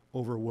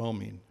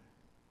overwhelming,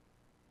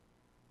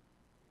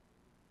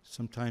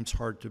 sometimes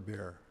hard to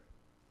bear.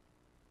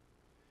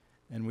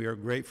 And we are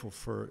grateful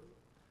for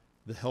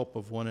the help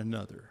of one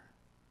another.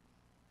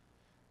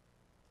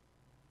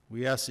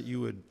 We ask that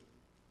you would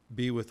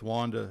be with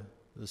Wanda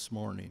this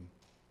morning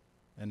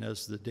and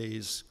as the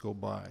days go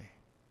by,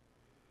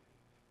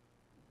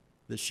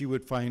 that she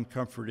would find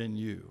comfort in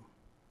you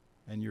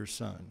and your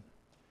Son,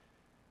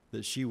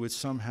 that she would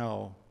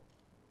somehow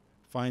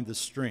find the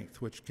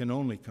strength which can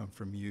only come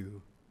from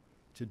you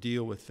to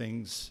deal with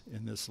things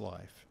in this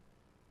life.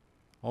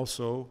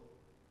 Also,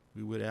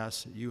 we would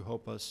ask that you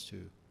help us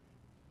to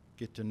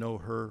get to know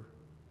her,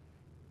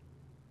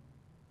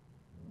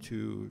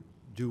 to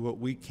do what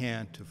we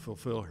can to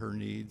fulfill her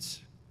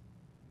needs,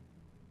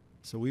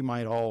 so we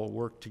might all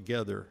work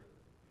together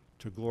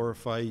to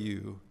glorify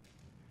you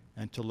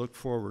and to look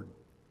forward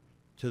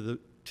to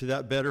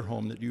that better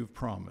home that you've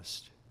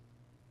promised.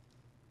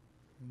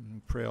 And we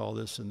pray all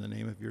this in the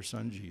name of your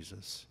Son,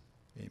 Jesus.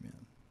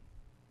 Amen.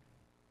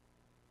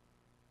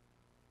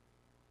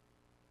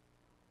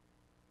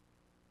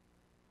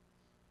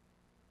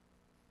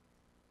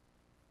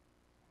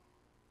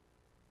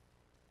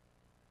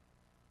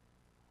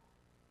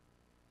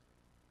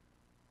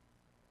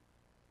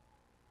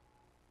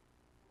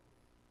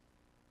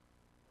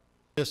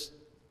 Just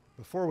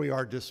before we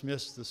are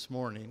dismissed this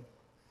morning,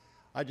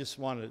 I just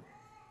want to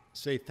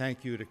say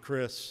thank you to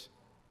Chris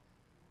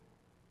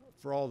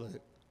for all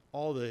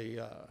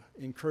the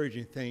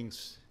encouraging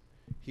things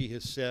he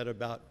has said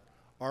about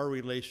our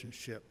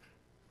relationship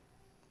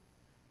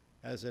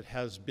as it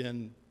has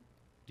been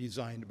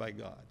designed by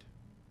God.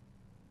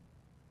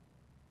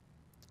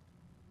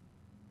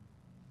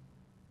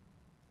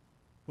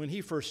 When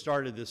he first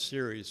started this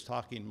series,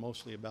 talking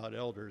mostly about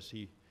elders,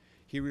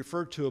 he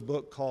referred to a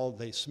book called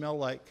They Smell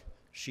Like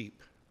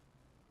Sheep.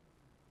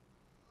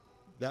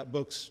 That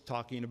book's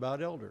talking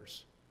about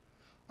elders.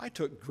 I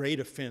took great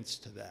offense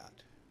to that.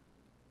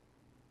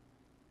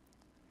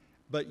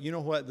 But you know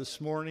what? This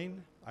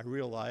morning, I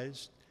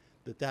realized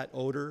that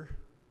odor,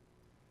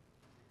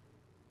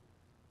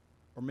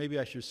 or maybe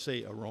I should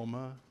say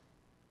aroma,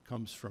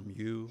 comes from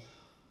you.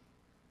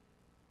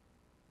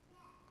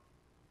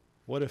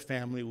 What a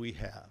family we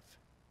have,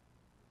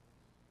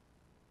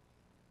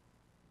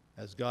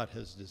 as God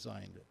has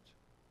designed it.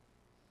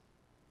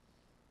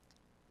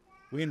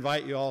 We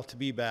invite you all to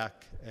be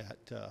back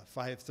at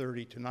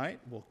 5:30 tonight.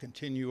 We'll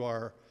continue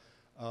our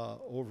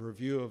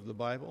overview of the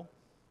Bible,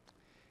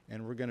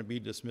 and we're going to be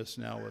dismissed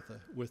now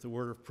with a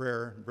word of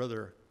prayer.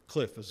 Brother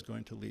Cliff is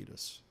going to lead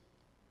us.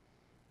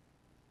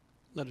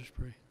 Let us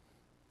pray.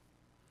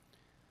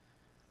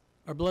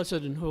 Our blessed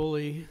and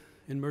holy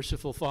and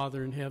merciful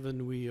Father in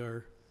heaven, we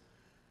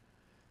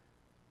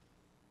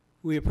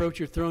approach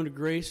your throne of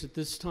grace at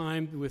this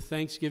time with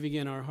thanksgiving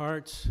in our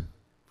hearts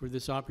for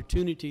this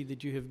opportunity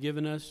that you have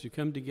given us to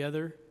come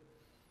together,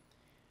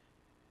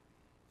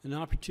 an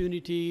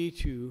opportunity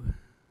to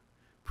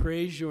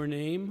praise your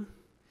name,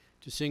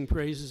 to sing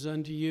praises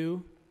unto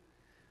you,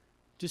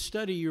 to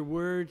study your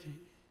word,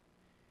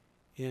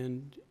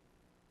 and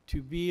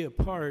to be a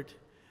part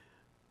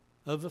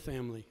of a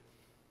family.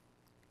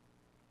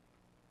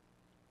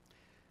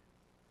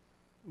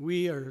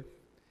 We are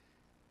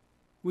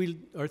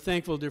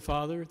thankful, dear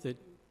Father, that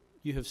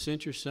you have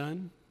sent your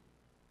Son,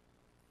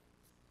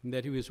 and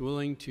that he was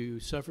willing to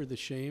suffer the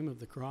shame of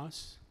the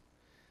cross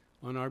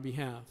on our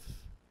behalf,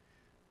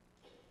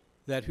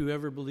 that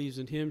whoever believes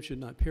in him should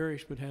not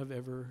perish but have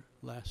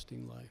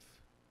everlasting life.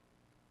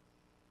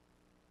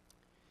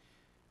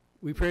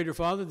 We pray, dear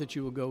Father, that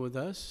you will go with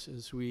us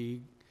as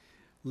we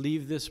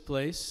leave this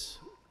place,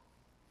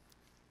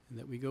 and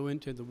that we go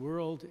into the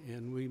world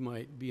and we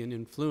might be an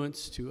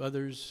influence to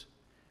others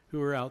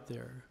who are out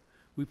there.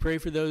 We pray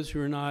for those who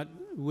are not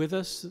with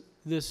us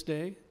this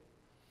day,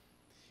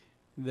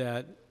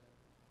 that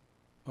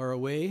are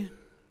away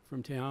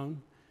from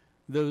town,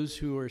 those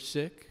who are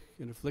sick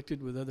and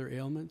afflicted with other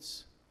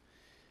ailments.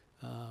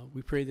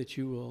 We pray that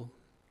you will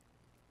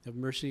have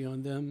mercy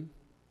on them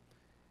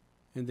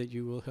and that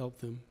you will help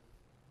them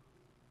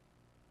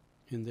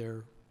in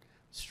their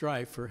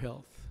strive for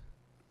health.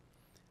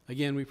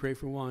 Again, we pray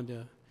for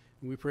Wanda,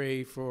 and we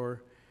pray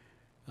for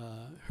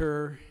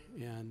her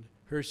and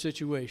her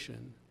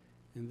situation,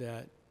 and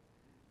that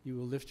you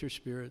will lift her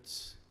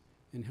spirits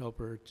and help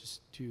her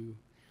to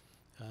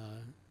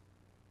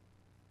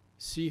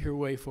see her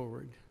way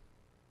forward.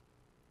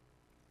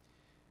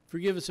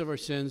 Forgive us of our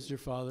sins, dear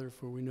Father,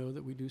 for we know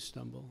that we do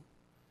stumble.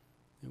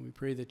 And we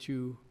pray that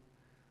you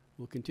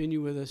will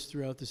continue with us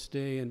throughout this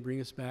day and bring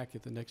us back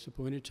at the next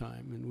appointed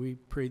time. And we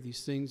pray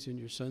these things in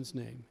your Son's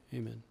name.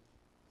 Amen.